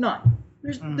 None.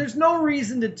 There's no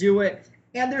reason to do it,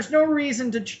 and there's no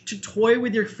reason to toy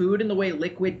with your food in the way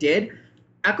Liquid did.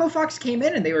 Echo Fox came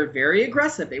in and they were very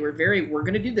aggressive. They were we're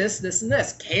going to do this, this, and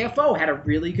this. KFO had a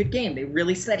really good game. They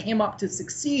really set him up to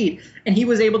succeed, and he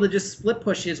was able to just split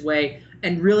push his way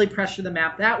and really pressure the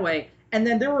map that way. And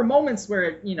then there were moments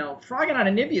where, Froggen on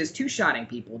Anivia is two-shotting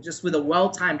people just with a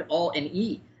well-timed alt and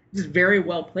E. Just very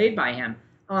well played by him.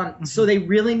 So they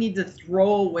really need to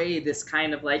throw away this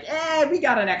kind of we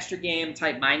got an extra game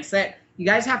type mindset. You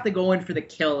guys have to go in for the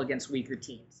kill against weaker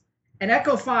teams. And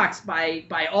Echo Fox,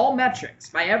 by all metrics,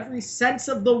 by every sense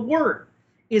of the word,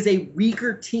 is a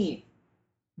weaker team.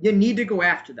 You need to go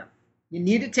after them. You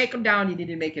need to take them down. You need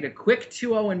to make it a quick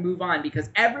 2-0 and move on, because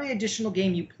every additional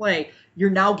game you play, you're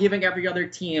now giving every other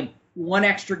team one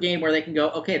extra game where they can go,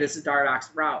 okay, this is Dardoch's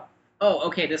route. oh,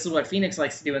 okay, this is what Phoenix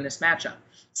likes to do in this matchup.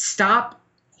 Stop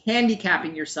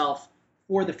handicapping yourself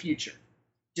for the future.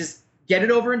 Just get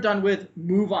it over and done with,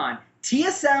 move on.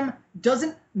 TSM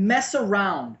doesn't mess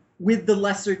around with the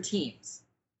lesser teams.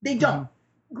 They don't.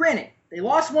 Granted, they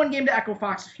lost one game to Echo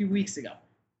Fox a few weeks ago.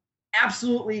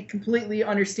 Absolutely, completely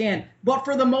understand. But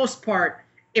for the most part,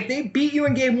 if they beat you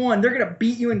in game one, they're going to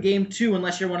beat you in game two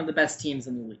unless you're one of the best teams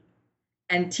in the league.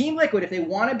 And Team Liquid, if they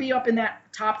want to be up in that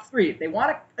top three, if they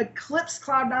want to eclipse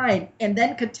Cloud9 and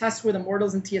then contest with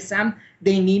Immortals and TSM,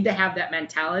 they need to have that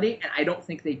mentality, and I don't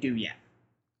think they do yet.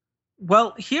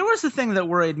 Well, here was the thing that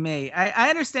worried me. I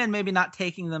understand maybe not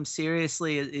taking them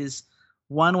seriously is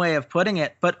one way of putting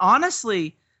it, but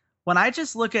honestly, when I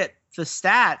just look at the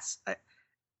stats,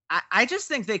 I just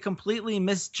think they completely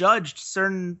misjudged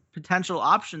certain potential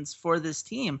options for this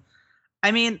team.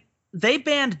 I mean, they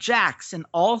banned Jax in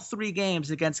all 3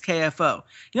 games against KFO.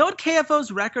 You know what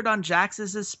KFO's record on Jax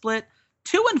is this split?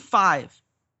 2-5. He's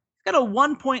got a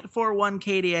 1.41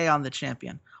 KDA on the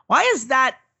champion. Why is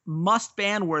that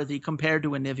must-ban worthy compared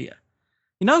to Anivia?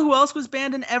 You know who else was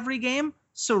banned in every game?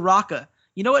 Soraka.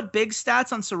 You know what big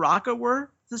stats on Soraka were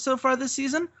so far this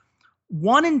season?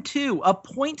 1-2, a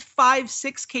 0.56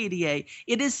 KDA.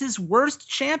 It is his worst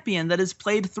champion that has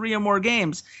played 3 or more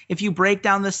games if you break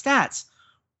down the stats.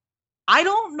 I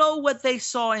don't know what they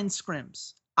saw in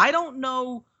scrims. I don't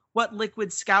know what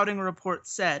Liquid scouting report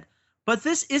said, but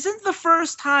this isn't the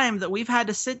first time that we've had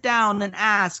to sit down and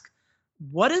ask,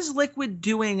 what is Liquid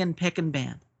doing in pick and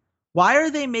ban? Why are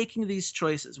they making these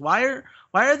choices? Why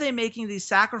are they making these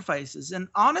sacrifices? And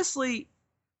honestly,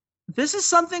 this is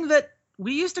something that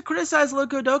we used to criticize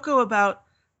Locodoco about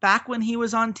back when he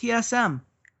was on TSM.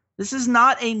 This is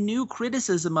not a new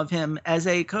criticism of him as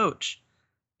a coach.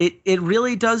 It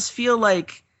really does feel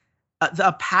like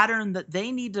a pattern that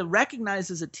they need to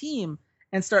recognize as a team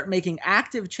and start making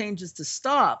active changes to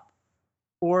stop,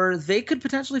 or they could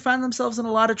potentially find themselves in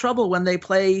a lot of trouble when they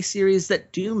play series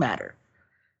that do matter.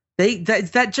 They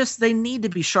need to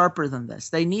be sharper than this.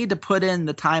 They need to put in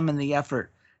the time and the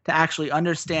effort to actually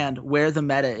understand where the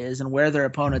meta is and where their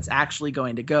opponent's actually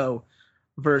going to go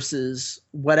versus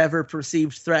whatever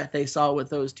perceived threat they saw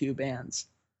with those 2 bans.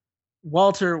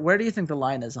 Walter, where do you think the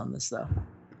line is on this, though?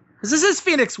 Because this is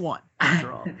Phoenix 1,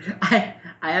 after all. I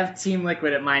have Team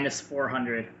Liquid at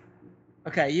 -400.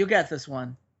 Okay, you get this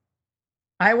one.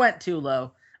 I went too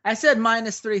low. I said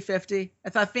 -350. I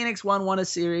thought Phoenix 1 won a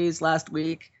series last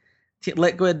week.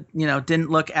 Liquid, didn't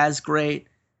look as great.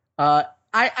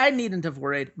 I needn't have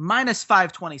worried.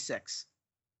 -526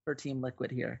 for Team Liquid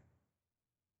here.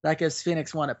 That gives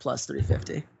Phoenix 1 at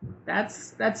 +350.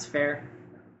 That's fair.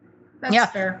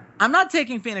 That's fair. I'm not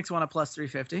taking Phoenix 1 at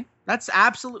 +350. That's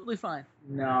absolutely fine.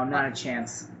 No, not a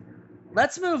chance.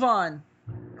 Let's move on.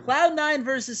 Cloud9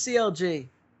 versus CLG.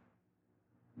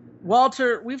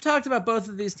 Walter, we've talked about both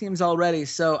of these teams already,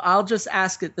 so I'll just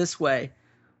ask it this way.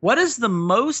 What is the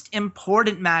most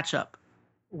important matchup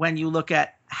when you look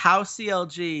at how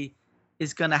CLG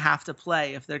is going to have to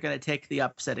play if they're going to take the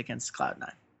upset against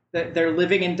Cloud9? They're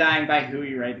living and dying by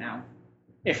Hui right now.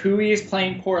 If Hui is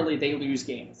playing poorly, they lose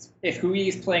games. If Hui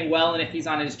is playing well and if he's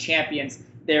on his champions,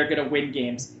 they're going to win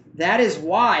games. That is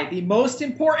why the most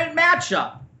important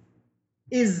matchup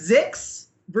is Zix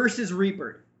versus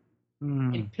Reaper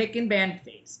in pick and ban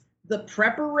phase. The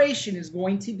preparation is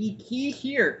going to be key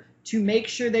here to make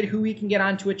sure that Hui can get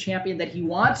onto a champion that he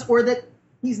wants or that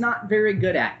he's not very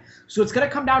good at. So it's going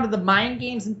to come down to the mind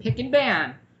games and pick and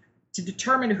ban to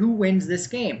determine who wins this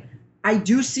game. I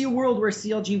do see a world where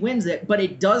CLG wins it, but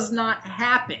it does not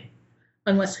happen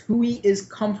unless Hui is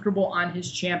comfortable on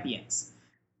his champions.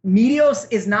 Meteos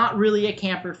is not really a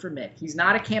camper for mid. He's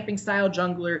not a camping style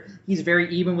jungler. He's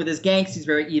very even with his ganks. He's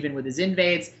very even with his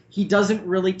invades. He doesn't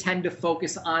really tend to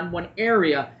focus on one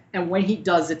area, and when he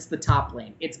does, it's the top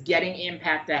lane. It's getting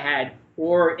impact ahead,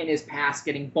 or in his past,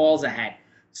 getting balls ahead.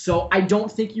 So I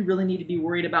don't think you really need to be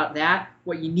worried about that.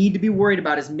 What you need to be worried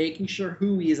about is making sure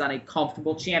Hui is on a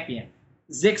comfortable champion.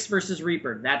 Zix versus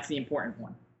Reaper, that's the important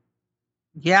one.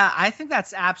 Yeah, I think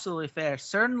that's absolutely fair.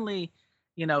 Certainly,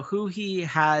 Hui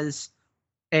has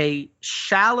a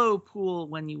shallow pool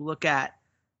when you look at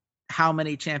how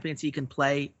many champions he can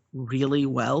play really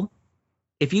well.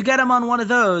 If you get him on one of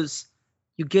those,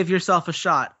 you give yourself a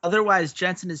shot. Otherwise,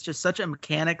 Jensen is just such a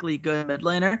mechanically good mid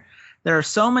laner. There are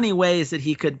so many ways that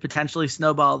he could potentially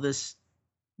snowball this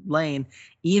lane,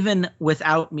 even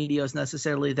without Meteos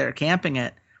necessarily there camping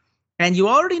it. And you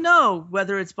already know,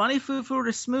 whether it's Bunny Fufu or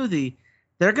Smoothie,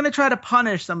 they're going to try to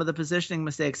punish some of the positioning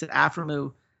mistakes that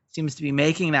Aphromoo seems to be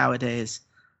making nowadays.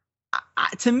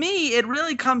 To me, it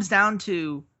really comes down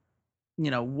to,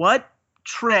 what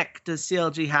trick does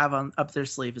CLG have up their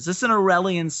sleeve? Is this an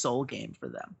Aurelion Soul game for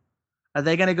them? Are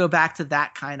they going to go back to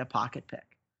that kind of pocket pick?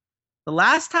 The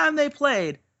last time they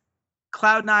played,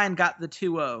 Cloud9 got the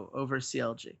 2-0 over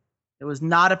CLG. It was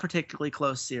not a particularly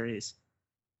close series.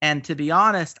 And to be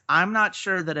honest, I'm not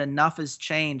sure that enough has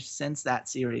changed since that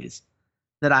series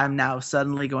that I'm now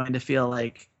suddenly going to feel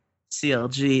like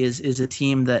CLG is a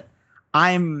team that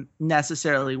I'm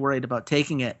necessarily worried about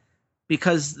taking it,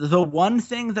 because the one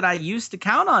thing that I used to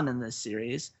count on in this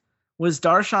series was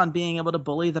Darshan being able to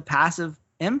bully the passive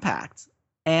impact.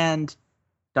 And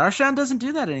Darshan doesn't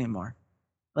do that anymore.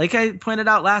 Like I pointed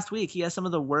out last week, he has some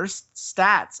of the worst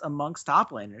stats amongst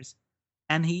top laners,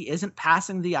 and he isn't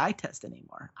passing the eye test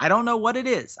anymore. I don't know what it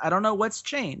is. I don't know what's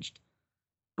changed.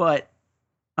 But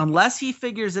unless he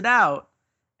figures it out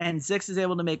and Ziggs is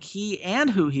able to make he and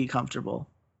Huhi comfortable,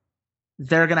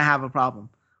 they're going to have a problem.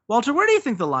 Walter, where do you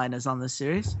think the line is on this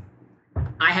series?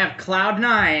 I have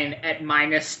Cloud9 at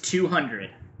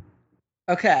 -200.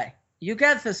 Okay, you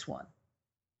get this one.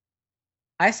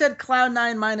 I said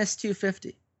Cloud9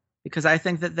 -250 because I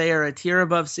think that they are a tier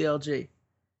above CLG.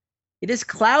 It is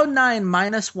Cloud9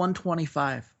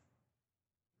 -125.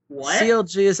 What?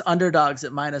 CLG is underdogs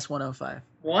at -105.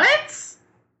 What?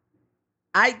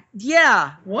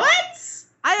 Yeah. What?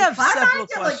 I have several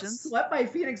get, questions. Swept by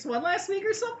Phoenix 1 last week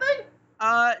or something?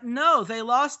 No, they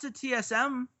lost to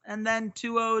TSM and then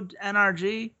 2-0'd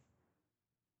NRG.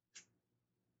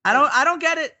 I don't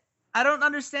get it. I don't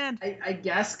understand. I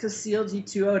guess because CLG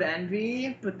 2-0'd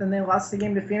Envy, but then they lost the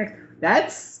game to Phoenix.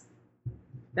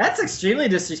 That's extremely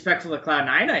disrespectful to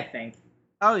Cloud9, I think.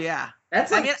 Oh, yeah.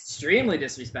 That's extremely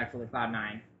disrespectful to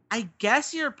Cloud9. I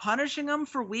guess you're punishing them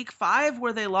for week 5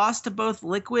 where they lost to both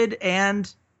Liquid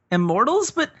and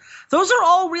Immortals, but those are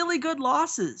all really good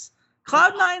losses.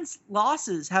 Cloud9's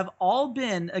losses have all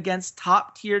been against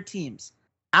top tier teams.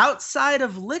 Outside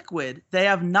of Liquid, they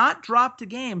have not dropped a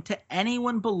game to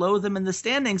anyone below them in the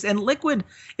standings, and Liquid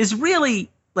is really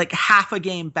like half a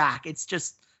game back. It's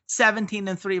just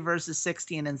 17-3 versus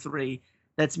 16-3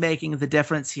 that's making the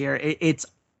difference here. It's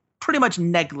pretty much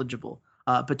negligible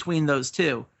between those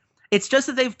two. It's just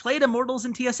that they've played Immortals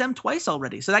and TSM twice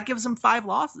already, so that gives them 5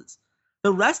 losses.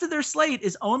 The rest of their slate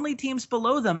is only teams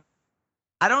below them.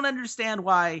 I don't understand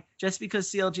why, just because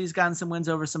CLG's gotten some wins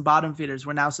over some bottom feeders,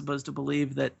 we're now supposed to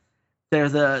believe that they're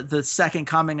the second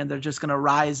coming and they're just going to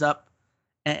rise up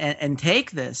and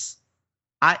take this.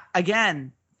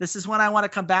 This is one I want to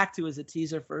come back to as a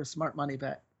teaser for a smart money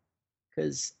bet,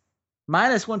 because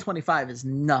 -125 is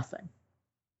nothing.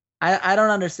 I don't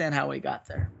understand how we got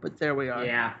there, but there we are.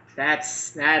 Yeah, that's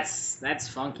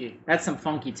funky. That's some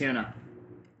funky tuna.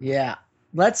 Yeah.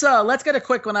 Let's get a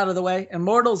quick one out of the way.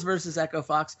 Immortals versus Echo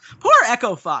Fox. Poor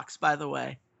Echo Fox, by the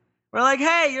way. We're like,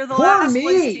 hey, you're the last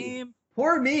place team.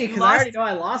 Poor me, because I already know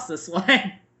I lost this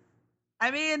one.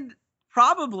 I mean,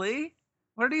 probably.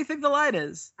 Where do you think the line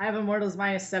is? I have Immortals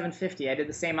 -750. I did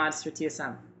the same odds for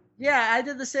TSM. Yeah, I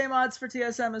did the same odds for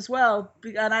TSM as well,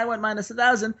 and I went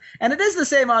 -1,000. And it is the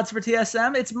same odds for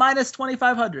TSM. It's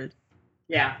 -2,500.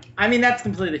 Yeah, I mean, that's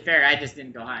completely fair. I just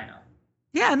didn't go high enough.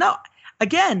 Yeah, no.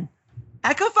 Again,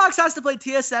 Echo Fox has to play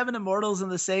TSM and Immortals in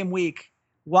the same week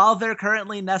while they're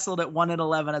currently nestled at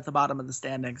 1-11 at the bottom of the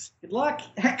standings. Good luck.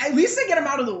 At least they get them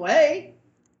out of the way.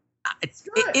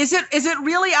 Is it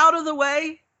really out of the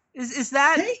way? Is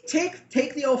that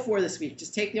take the 0-4 this week?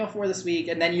 Just take the 0-4 this week,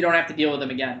 and then you don't have to deal with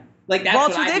them again. Like that's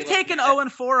Walter, they've taken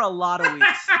 0-4 a lot of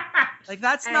weeks. Like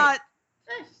that's not.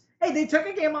 Hey, they took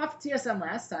a game off TSM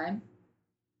last time.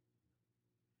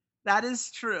 That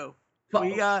is true. But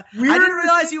I didn't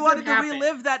realize you wanted to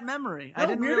relive that memory. No, I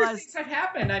didn't realize things have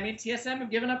happened. I mean, TSM have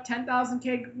given up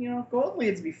 10,000K, gold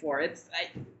leads before.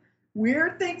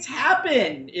 Weird things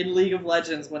happen in League of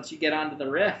Legends once you get onto the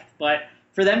Rift, but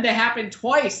for them to happen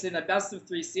twice in a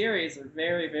best-of-3 series are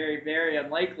very, very, very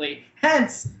unlikely.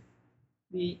 Hence,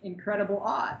 the incredible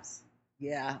odds.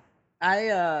 Yeah,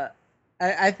 I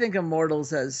think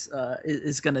Immortals is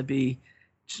going to be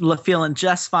feeling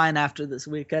just fine after this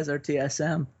week as our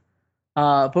TSM.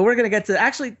 But we're going to get to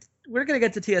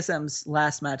TSM's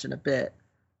last match in a bit.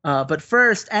 But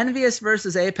first, Envious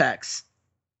versus Apex.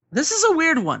 This is a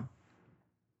weird one.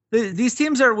 These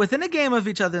teams are within a game of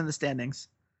each other in the standings.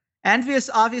 Envious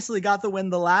obviously got the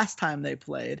win the last time they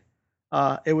played.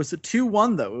 It was a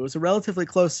 2-1, though. It was a relatively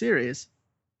close series.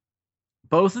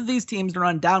 Both of these teams are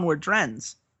on downward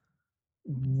trends.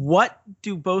 What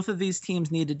do both of these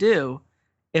teams need to do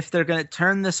if they're going to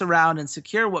turn this around and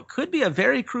secure what could be a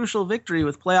very crucial victory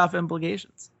with playoff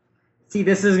implications? See,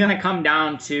 this is going to come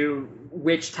down to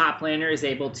which top laner is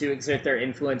able to exert their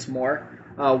influence more,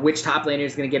 which top laner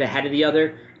is going to get ahead of the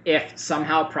other, if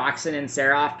somehow Proxen and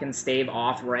Seraph can stave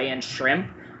off Ray and Shrimp.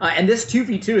 And this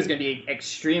 2v2 is going to be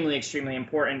extremely, extremely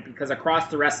important because across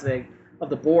the rest of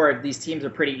the board, these teams are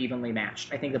pretty evenly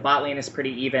matched. I think the bot lane is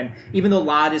pretty even. Even though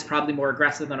Lod is probably more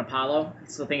aggressive than Apollo, I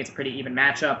still think it's a pretty even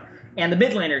matchup. And the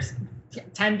mid laners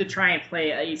tend to try and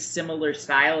play a similar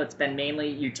style. It's been mainly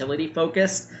utility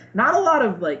focused. Not a lot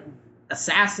of like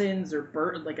assassins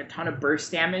or like a ton of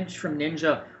burst damage from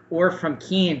Ninja or from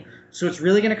Keen. So it's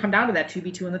really going to come down to that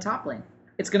 2v2 in the top lane.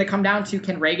 It's going to come down to,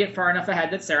 can Ray get far enough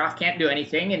ahead that Seraph can't do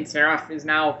anything, and Seraph is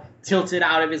now tilted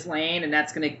out of his lane, and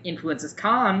that's going to influence his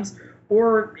comms,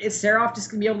 or is Seraph just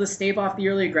going to be able to stave off the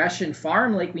early aggression,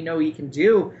 farm like we know he can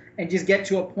do, and just get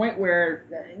to a point where,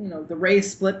 the Ray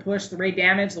split push, the Ray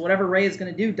damage, whatever Ray is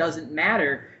going to do doesn't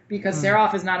matter, because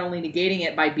Seraph is not only negating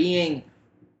it by being,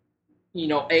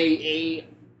 a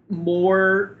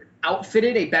more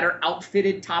a better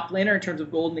outfitted top laner in terms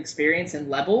of golden experience and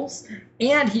levels,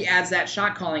 and he adds that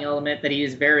shot calling element that he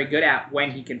is very good at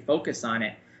when he can focus on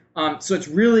it. So it's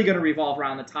really going to revolve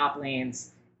around the top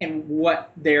lanes and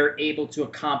what they're able to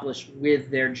accomplish with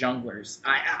their junglers.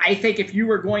 I think if you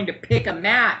were going to pick a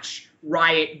match,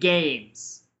 Riot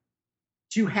Games,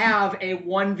 to have a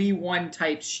 1v1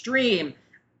 type stream,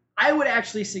 I would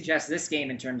actually suggest this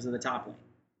game in terms of the top lane,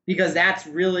 because that's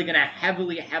really going to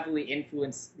heavily, heavily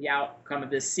influence the outcome of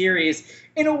this series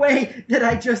in a way that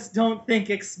I just don't think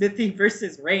Xmithie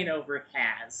versus Reignover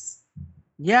has.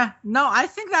 Yeah, no, I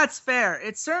think that's fair.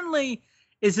 It certainly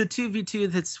is a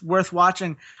 2v2 that's worth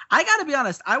watching. I got to be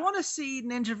honest, I want to see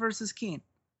Ninja versus Keen,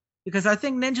 because I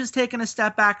think Ninja's taken a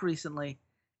step back recently,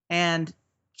 and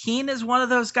Keen is one of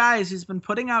those guys who's been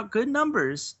putting out good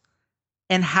numbers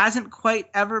and hasn't quite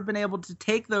ever been able to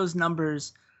take those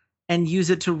numbers and use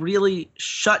it to really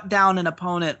shut down an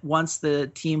opponent once the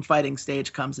team fighting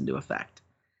stage comes into effect.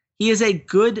 He is a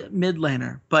good mid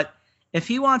laner, but if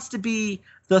he wants to be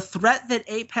the threat that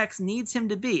Apex needs him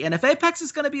to be, and if Apex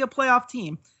is going to be a playoff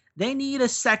team, they need a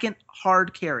second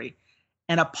hard carry.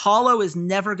 And Apollo is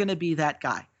never going to be that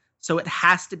guy. So it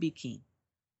has to be Keen.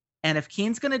 And if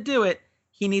Keen's going to do it,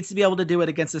 he needs to be able to do it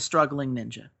against a struggling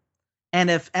Ninja. And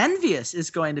if Envious is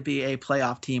going to be a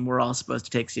playoff team we're all supposed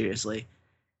to take seriously,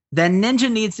 then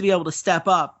Ninja needs to be able to step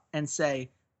up and say,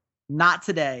 not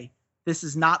today. This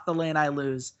is not the lane I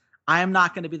lose. I am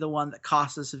not going to be the one that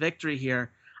costs us a victory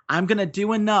here. I'm going to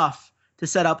do enough to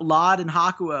set up Lod and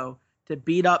Hakuo to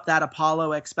beat up that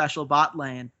Apollo X special bot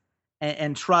lane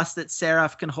and trust that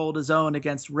Seraph can hold his own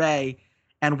against Ray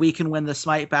and we can win the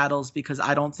smite battles, because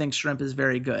I don't think Shrimp is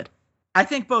very good. I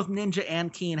think both Ninja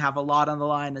and Keen have a lot on the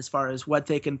line as far as what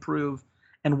they can prove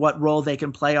and what role they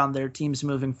can play on their teams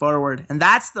moving forward. And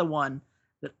that's the one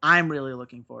that I'm really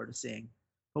looking forward to seeing.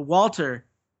 But Walter,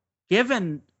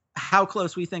 given how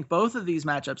close we think both of these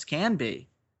matchups can be,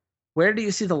 where do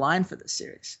you see the line for this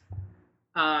series?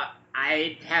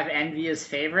 I have Envy as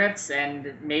favorites,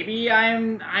 and maybe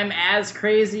I'm as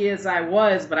crazy as I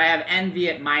was, but I have Envy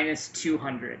at minus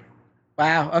 200.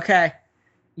 Wow, okay.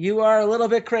 You are a little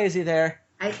bit crazy there.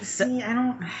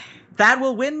 That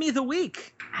will win me the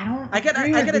week. I get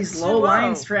these low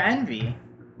lines for Envy.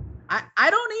 I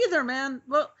don't either, man.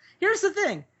 Well, here's the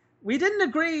thing. We didn't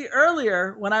agree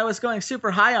earlier when I was going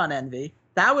super high on Envy.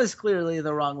 That was clearly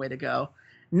the wrong way to go.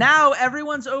 Now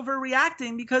everyone's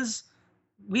overreacting because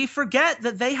we forget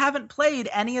that they haven't played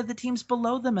any of the teams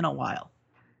below them in a while.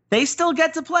 They still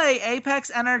get to play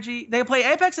Apex Energy. They play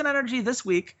Apex and Energy this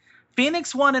week,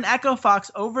 Phoenix One and Echo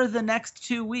Fox over the next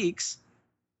 2 weeks.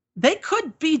 They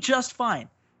could be just fine.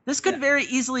 This could very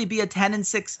easily be a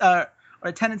 10-6 or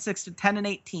a 10-6 to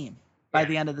 10-8 team by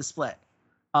the end of the split.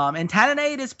 And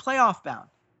 10-8 is playoff bound.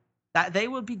 That they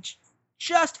would be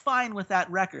just fine with that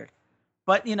record.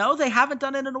 But they haven't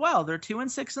done it in a while. They're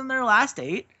 2-6 in their last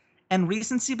 8, and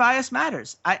recency bias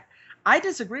matters. I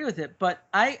disagree with it, but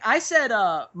I said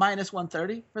minus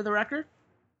 130 for the record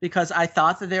because I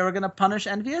thought that they were going to punish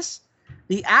Envious.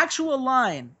 The actual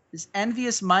line is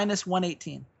Envious minus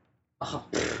 118. Oh,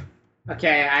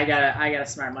 okay, I got a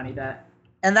smart money bet.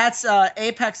 And that's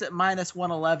Apex at minus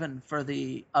 111 for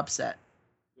the upset.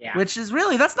 Yeah. Which is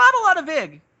that's not a lot of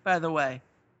VIG, by the way.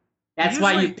 That's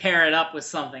why you pair it up with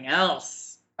something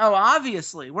else. Oh,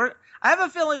 obviously. I have a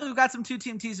feeling we've got some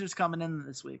 2-team teasers coming in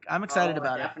this week. I'm excited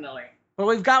about definitely. it. But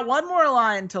we've got one more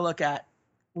line to look at.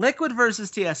 Liquid versus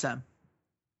TSM.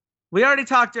 We already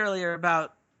talked earlier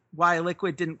about why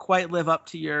Liquid didn't quite live up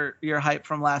to your hype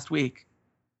from last week.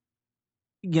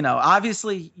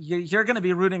 Obviously, you're going to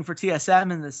be rooting for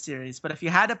TSM in this series, but if you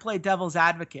had to play devil's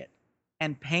advocate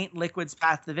and paint Liquid's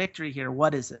path to victory here,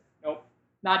 what is it? Nope.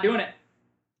 Not doing it.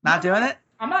 Not doing it?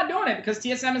 I'm not doing it because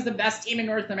TSM is the best team in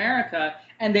North America,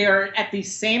 and they are at the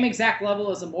same exact level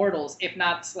as Immortals, if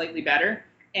not slightly better.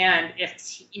 And if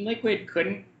Team Liquid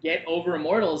couldn't get over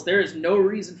Immortals, there is no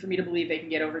reason for me to believe they can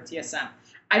get over TSM.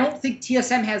 I don't think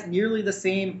TSM has nearly the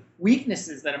same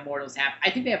weaknesses that Immortals have. I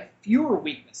think they have fewer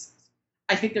weaknesses.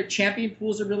 I think their champion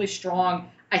pools are really strong.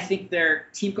 I think their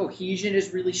team cohesion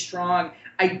is really strong.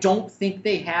 I don't think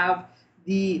they have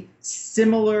the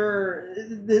same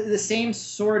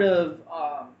sort of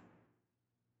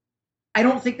I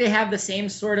don't think they have the same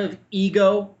sort of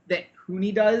ego that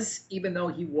Huni does, even though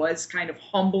he was kind of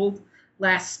humbled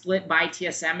last split by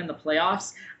TSM in the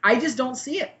playoffs. I just don't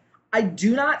see it. I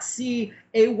do not see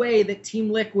a way that Team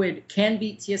Liquid can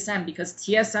beat TSM because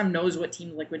TSM knows what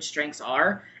Team Liquid's strengths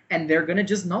are, and they're going to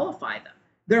just nullify them.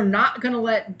 They're not going to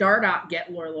let Dardoch get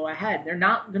Lorlo ahead. They're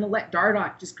not going to let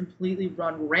Dardoch just completely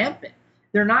run rampant.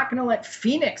 They're not going to let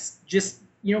Phoenix just,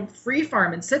 free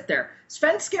farm and sit there.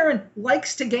 Svenskeren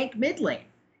likes to gank mid lane.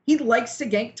 He likes to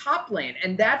gank top lane,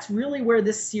 and that's really where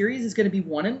this series is going to be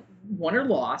won or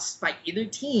lost by either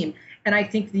team. And I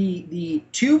think the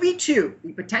 2v2,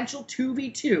 the potential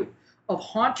 2v2 of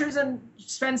Haunters and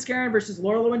Svenskeren versus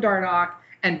Lorlo and Dardoch,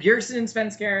 and Bjergsen and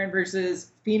Svenskeren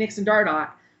versus Phoenix and Dardoch,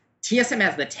 TSM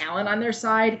has the talent on their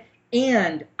side,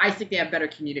 and I think they have better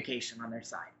communication on their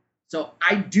side. So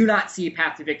I do not see a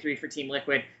path to victory for Team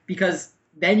Liquid, because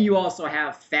then you also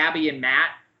have Fabi and Matt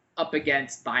up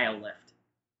against BioLift.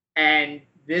 And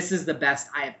this is the best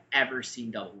I have ever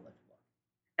seen Doublelift look.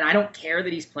 And I don't care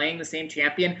that he's playing the same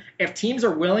champion. If teams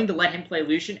are willing to let him play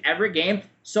Lucian every game,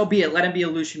 so be it. Let him be a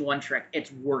Lucian one trick.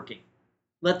 It's working.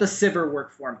 Let the Sivir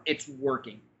work for him. It's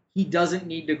working. He doesn't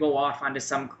need to go off onto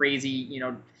some crazy,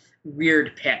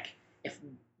 weird pick. If,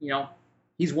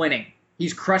 he's winning.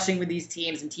 He's crushing with these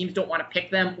teams, and teams don't want to pick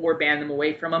them or ban them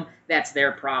away from him. That's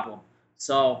their problem.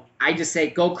 So I just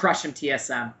say, go crush him,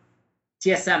 TSM.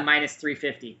 TSM minus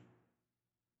 350.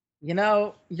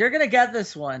 You're going to get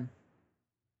this one.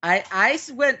 I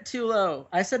went too low.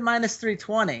 I said minus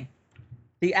 320.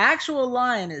 The actual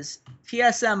line is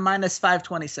TSM minus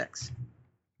 526.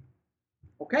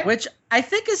 Okay. Which I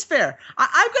think is fair.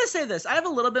 I'm going to say this. I have a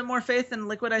little bit more faith in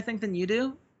Liquid, I think, than you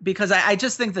do, because I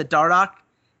just think that Dardoch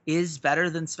is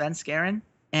better than Svenskeren.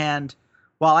 And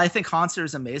while I think Haunter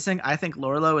is amazing, I think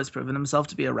Lorlo has proven himself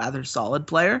to be a rather solid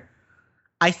player.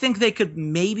 I think they could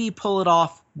maybe pull it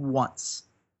off once.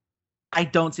 I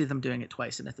don't see them doing it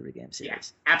twice in a 3-game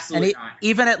series. Yeah, absolutely not.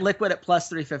 Even at Liquid at plus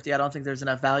 350, I don't think there's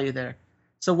enough value there.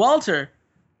 So, Walter,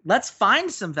 let's find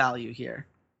some value here.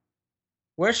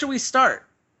 Where should we start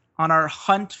on our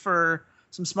hunt for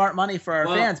some smart money for our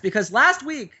fans? Because last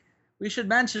week, we should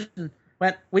mention,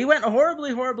 we went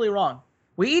horribly, horribly wrong.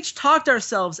 We each talked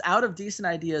ourselves out of decent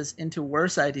ideas into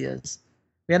worse ideas.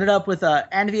 We ended up with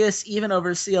Envious even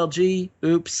over CLG.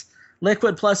 Oops.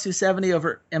 Liquid plus 270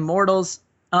 over Immortals.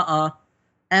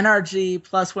 NRG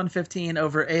plus 115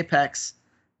 over Apex.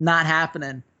 Not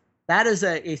happening. That is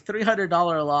a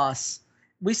 $300 loss.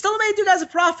 We still made you guys a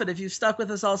profit if you stuck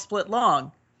with us all split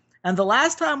long. And the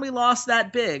last time we lost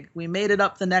that big, we made it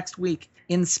up the next week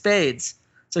in spades.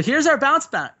 So here's our bounce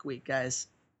back week, guys.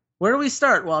 Where do we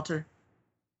start, Walter?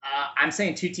 I'm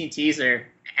saying 2-team teaser.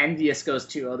 Envious goes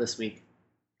 2-0 this week.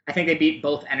 I think they beat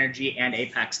both Energy and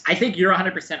Apex. I think you're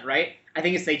 100% right. I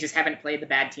think they just haven't played the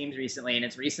bad teams recently, and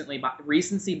it's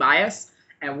recency bias,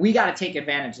 and we got to take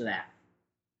advantage of that.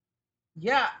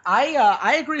 Yeah,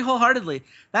 I agree wholeheartedly.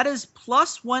 That is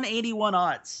plus 181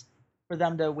 odds for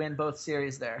them to win both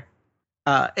series there.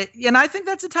 And I think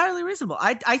that's entirely reasonable.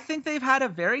 I think they've had a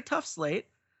very tough slate.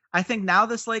 I think now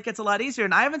the slate gets a lot easier,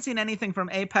 and I haven't seen anything from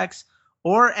Apex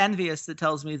or Envious that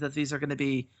tells me that these are going to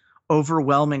be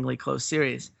overwhelmingly close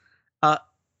series.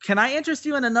 Can I interest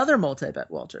you in another multi-bet,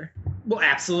 Walter? Well,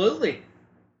 absolutely.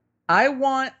 I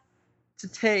want to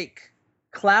take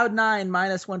Cloud9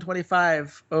 minus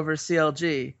 125 over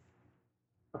CLG.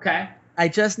 Okay. I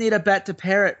just need a bet to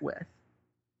pair it with.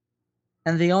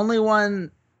 And the only one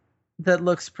that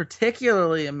looks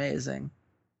particularly amazing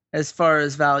as far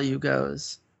as value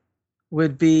goes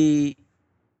would be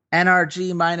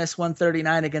NRG minus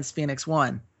 139 against Phoenix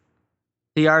 1.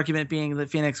 The argument being that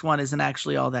Phoenix 1 isn't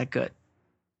actually all that good.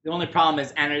 The only problem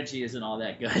is Energy isn't all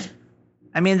that good.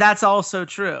 I mean, that's also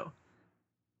true.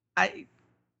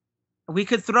 We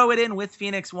could throw it in with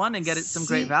Phoenix 1 and get it some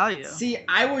great value.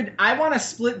 I want to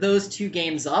split those two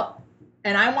games up,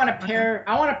 and I want to pair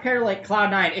like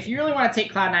Cloud9. If you really want to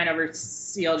take Cloud9 over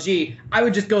CLG, I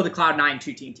would just go the Cloud9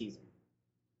 2-team teaser.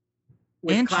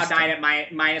 With Cloud9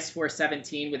 at minus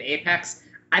 417 with Apex.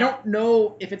 I don't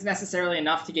know if it's necessarily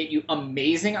enough to get you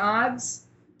amazing odds,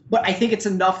 but I think it's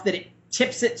enough that it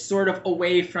tips it sort of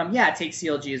away from, take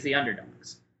CLG as the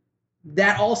underdogs.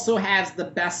 that also has the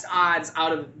best odds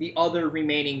out of the other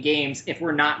remaining games if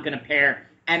we're not going to pair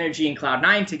Energy and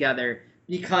Cloud9 together,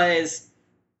 because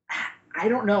I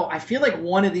don't know. I feel like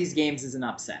one of these games is an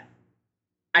upset.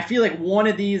 I feel like one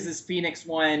of these is Phoenix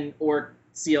 1 or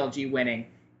CLG winning,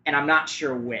 and I'm not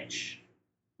sure which.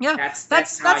 Yeah,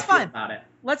 that's how I feel fine. about it.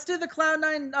 Let's do the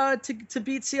Cloud9 to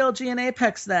beat CLG and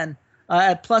Apex then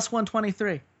at plus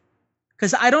 123.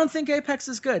 Because I don't think Apex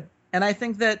is good, and I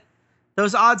think that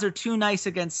those odds are too nice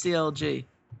against CLG.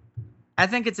 I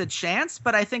think it's a chance,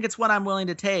 but I think it's one I'm willing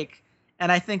to take,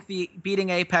 and I think the beating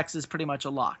Apex is pretty much a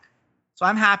lock. So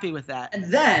I'm happy with that. And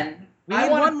then we need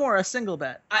one more, a single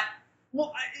bet.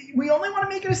 We only want to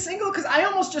make it a single because I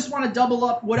almost just want to double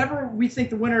up whatever we think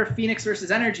the winner of Phoenix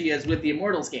versus Energy is with the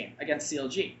Immortals game against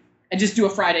CLG, and just do a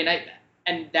Friday night bet.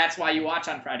 And that's why you watch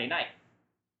on Friday night,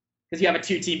 because you have a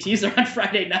 2-team teaser on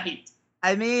Friday night.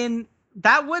 I mean,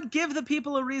 that would give the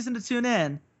people a reason to tune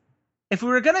in. If we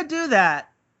were going to do that,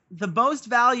 the most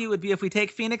value would be if we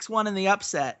take Phoenix 1 in the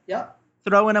upset. Yep.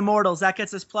 Throw in Immortals. That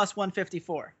gets us plus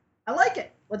 154. I like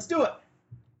it. Let's do it.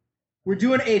 We're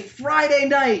doing a Friday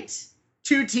night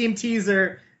 2-team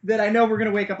teaser that I know we're going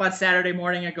to wake up on Saturday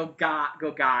morning and go,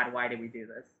 God, why did we do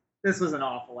this? This was an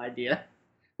awful idea.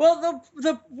 Well,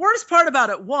 the worst part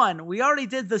about it, one, we already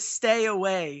did the stay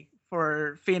away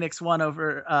for Phoenix 1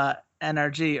 over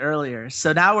NRG earlier.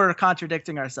 So now we're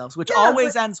contradicting ourselves, which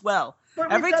always ends well.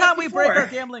 Every time we break our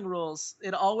gambling rules,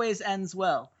 it always ends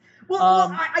well.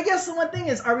 Well, I guess the one thing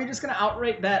is, are we just going to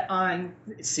outright bet on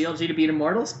CLG to beat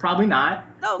Immortals? Probably not.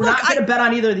 No, we're not going to bet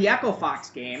on either of the Echo Fox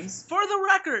games. For the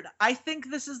record, I think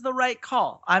this is the right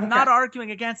call. I'm not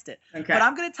arguing against it. Okay. But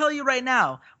I'm going to tell you right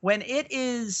now, when it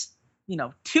is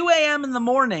 2 a.m. in the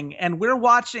morning and we're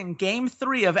watching Game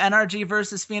 3 of NRG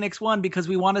versus Phoenix 1 because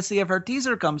we want to see if her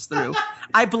teaser comes through,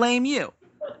 I blame you.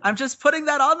 I'm just putting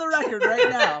that on the record right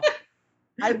now.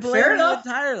 I blame you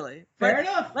entirely. Fair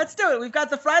enough. Let's do it. We've got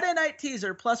the Friday night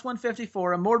teaser, plus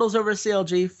 154, Immortals over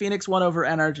CLG, Phoenix 1 over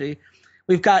NRG.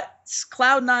 We've got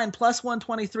Cloud9 plus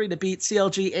 123 to beat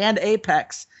CLG and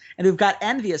Apex. And we've got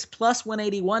Envious plus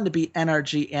 181 to beat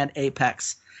NRG and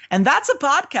Apex. And that's a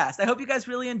podcast. I hope you guys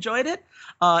really enjoyed it.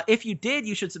 If you did,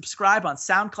 you should subscribe on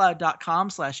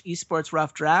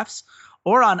soundcloud.com/esportsroughdrafts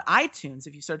or on iTunes.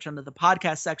 If you search under the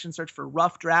podcast section, search for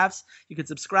Rough Drafts. You can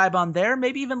subscribe on there,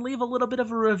 maybe even leave a little bit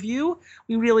of a review.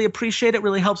 We really appreciate it.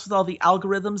 Really helps with all the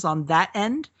algorithms on that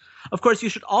end. Of course, you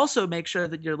should also make sure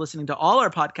that you're listening to all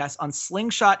our podcasts on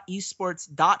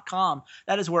slingshotesports.com.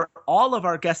 That is where all of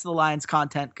our Guest of the Lions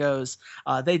content goes.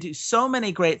 They do so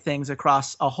many great things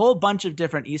across a whole bunch of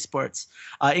different esports,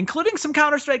 including some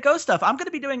Counter-Strike Go stuff. I'm going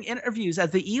to be doing interviews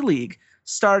at the E-League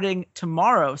starting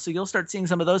tomorrow, so you'll start seeing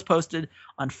some of those posted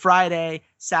on Friday,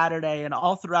 Saturday, and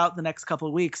all throughout the next couple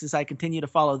of weeks as I continue to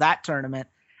follow that tournament.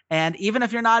 And even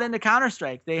if you're not into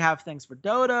Counter-Strike, they have things for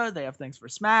Dota, they have things for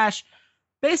Smash.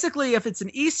 Basically, if it's an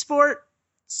esport,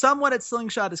 someone at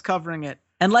Slingshot is covering it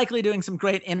and likely doing some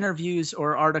great interviews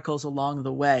or articles along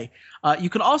the way.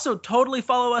 You can also totally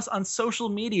follow us on social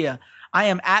media. I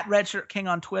am at Redshirt King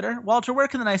on Twitter. Walter, where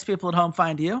can the nice people at home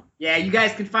find you? Yeah, you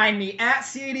guys can find me at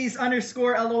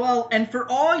C80s_LOL. And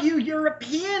for all you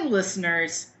European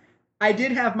listeners, I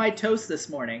did have my toast this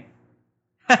morning.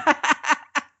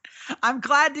 I'm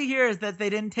glad to hear that they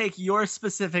didn't take your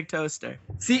specific toaster.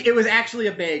 See, it was actually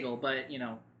a bagel, but,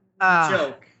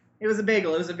 joke. It was a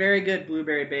bagel. It was a very good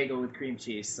blueberry bagel with cream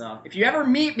cheese. So if you ever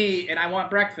meet me and I want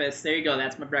breakfast, there you go.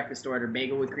 That's my breakfast order,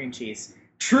 bagel with cream cheese.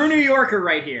 True New Yorker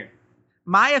right here.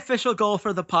 My official goal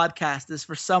for the podcast is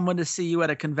for someone to see you at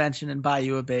a convention and buy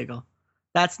you a bagel.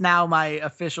 That's now my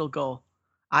official goal.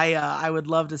 I would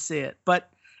love to see it. But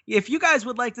if you guys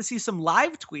would like to see some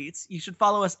live tweets, you should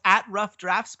follow us at Rough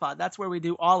Drafts Pod. That's where we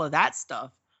do all of that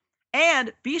stuff.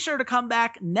 And be sure to come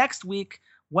back next week.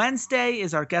 Wednesday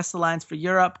is our Guest Alliance for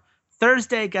Europe.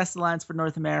 Thursday, Guest Alliance for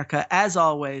North America. As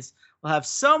always, we'll have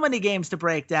so many games to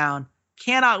break down.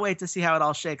 Cannot wait to see how it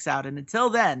all shakes out. And until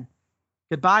then,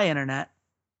 goodbye, Internet.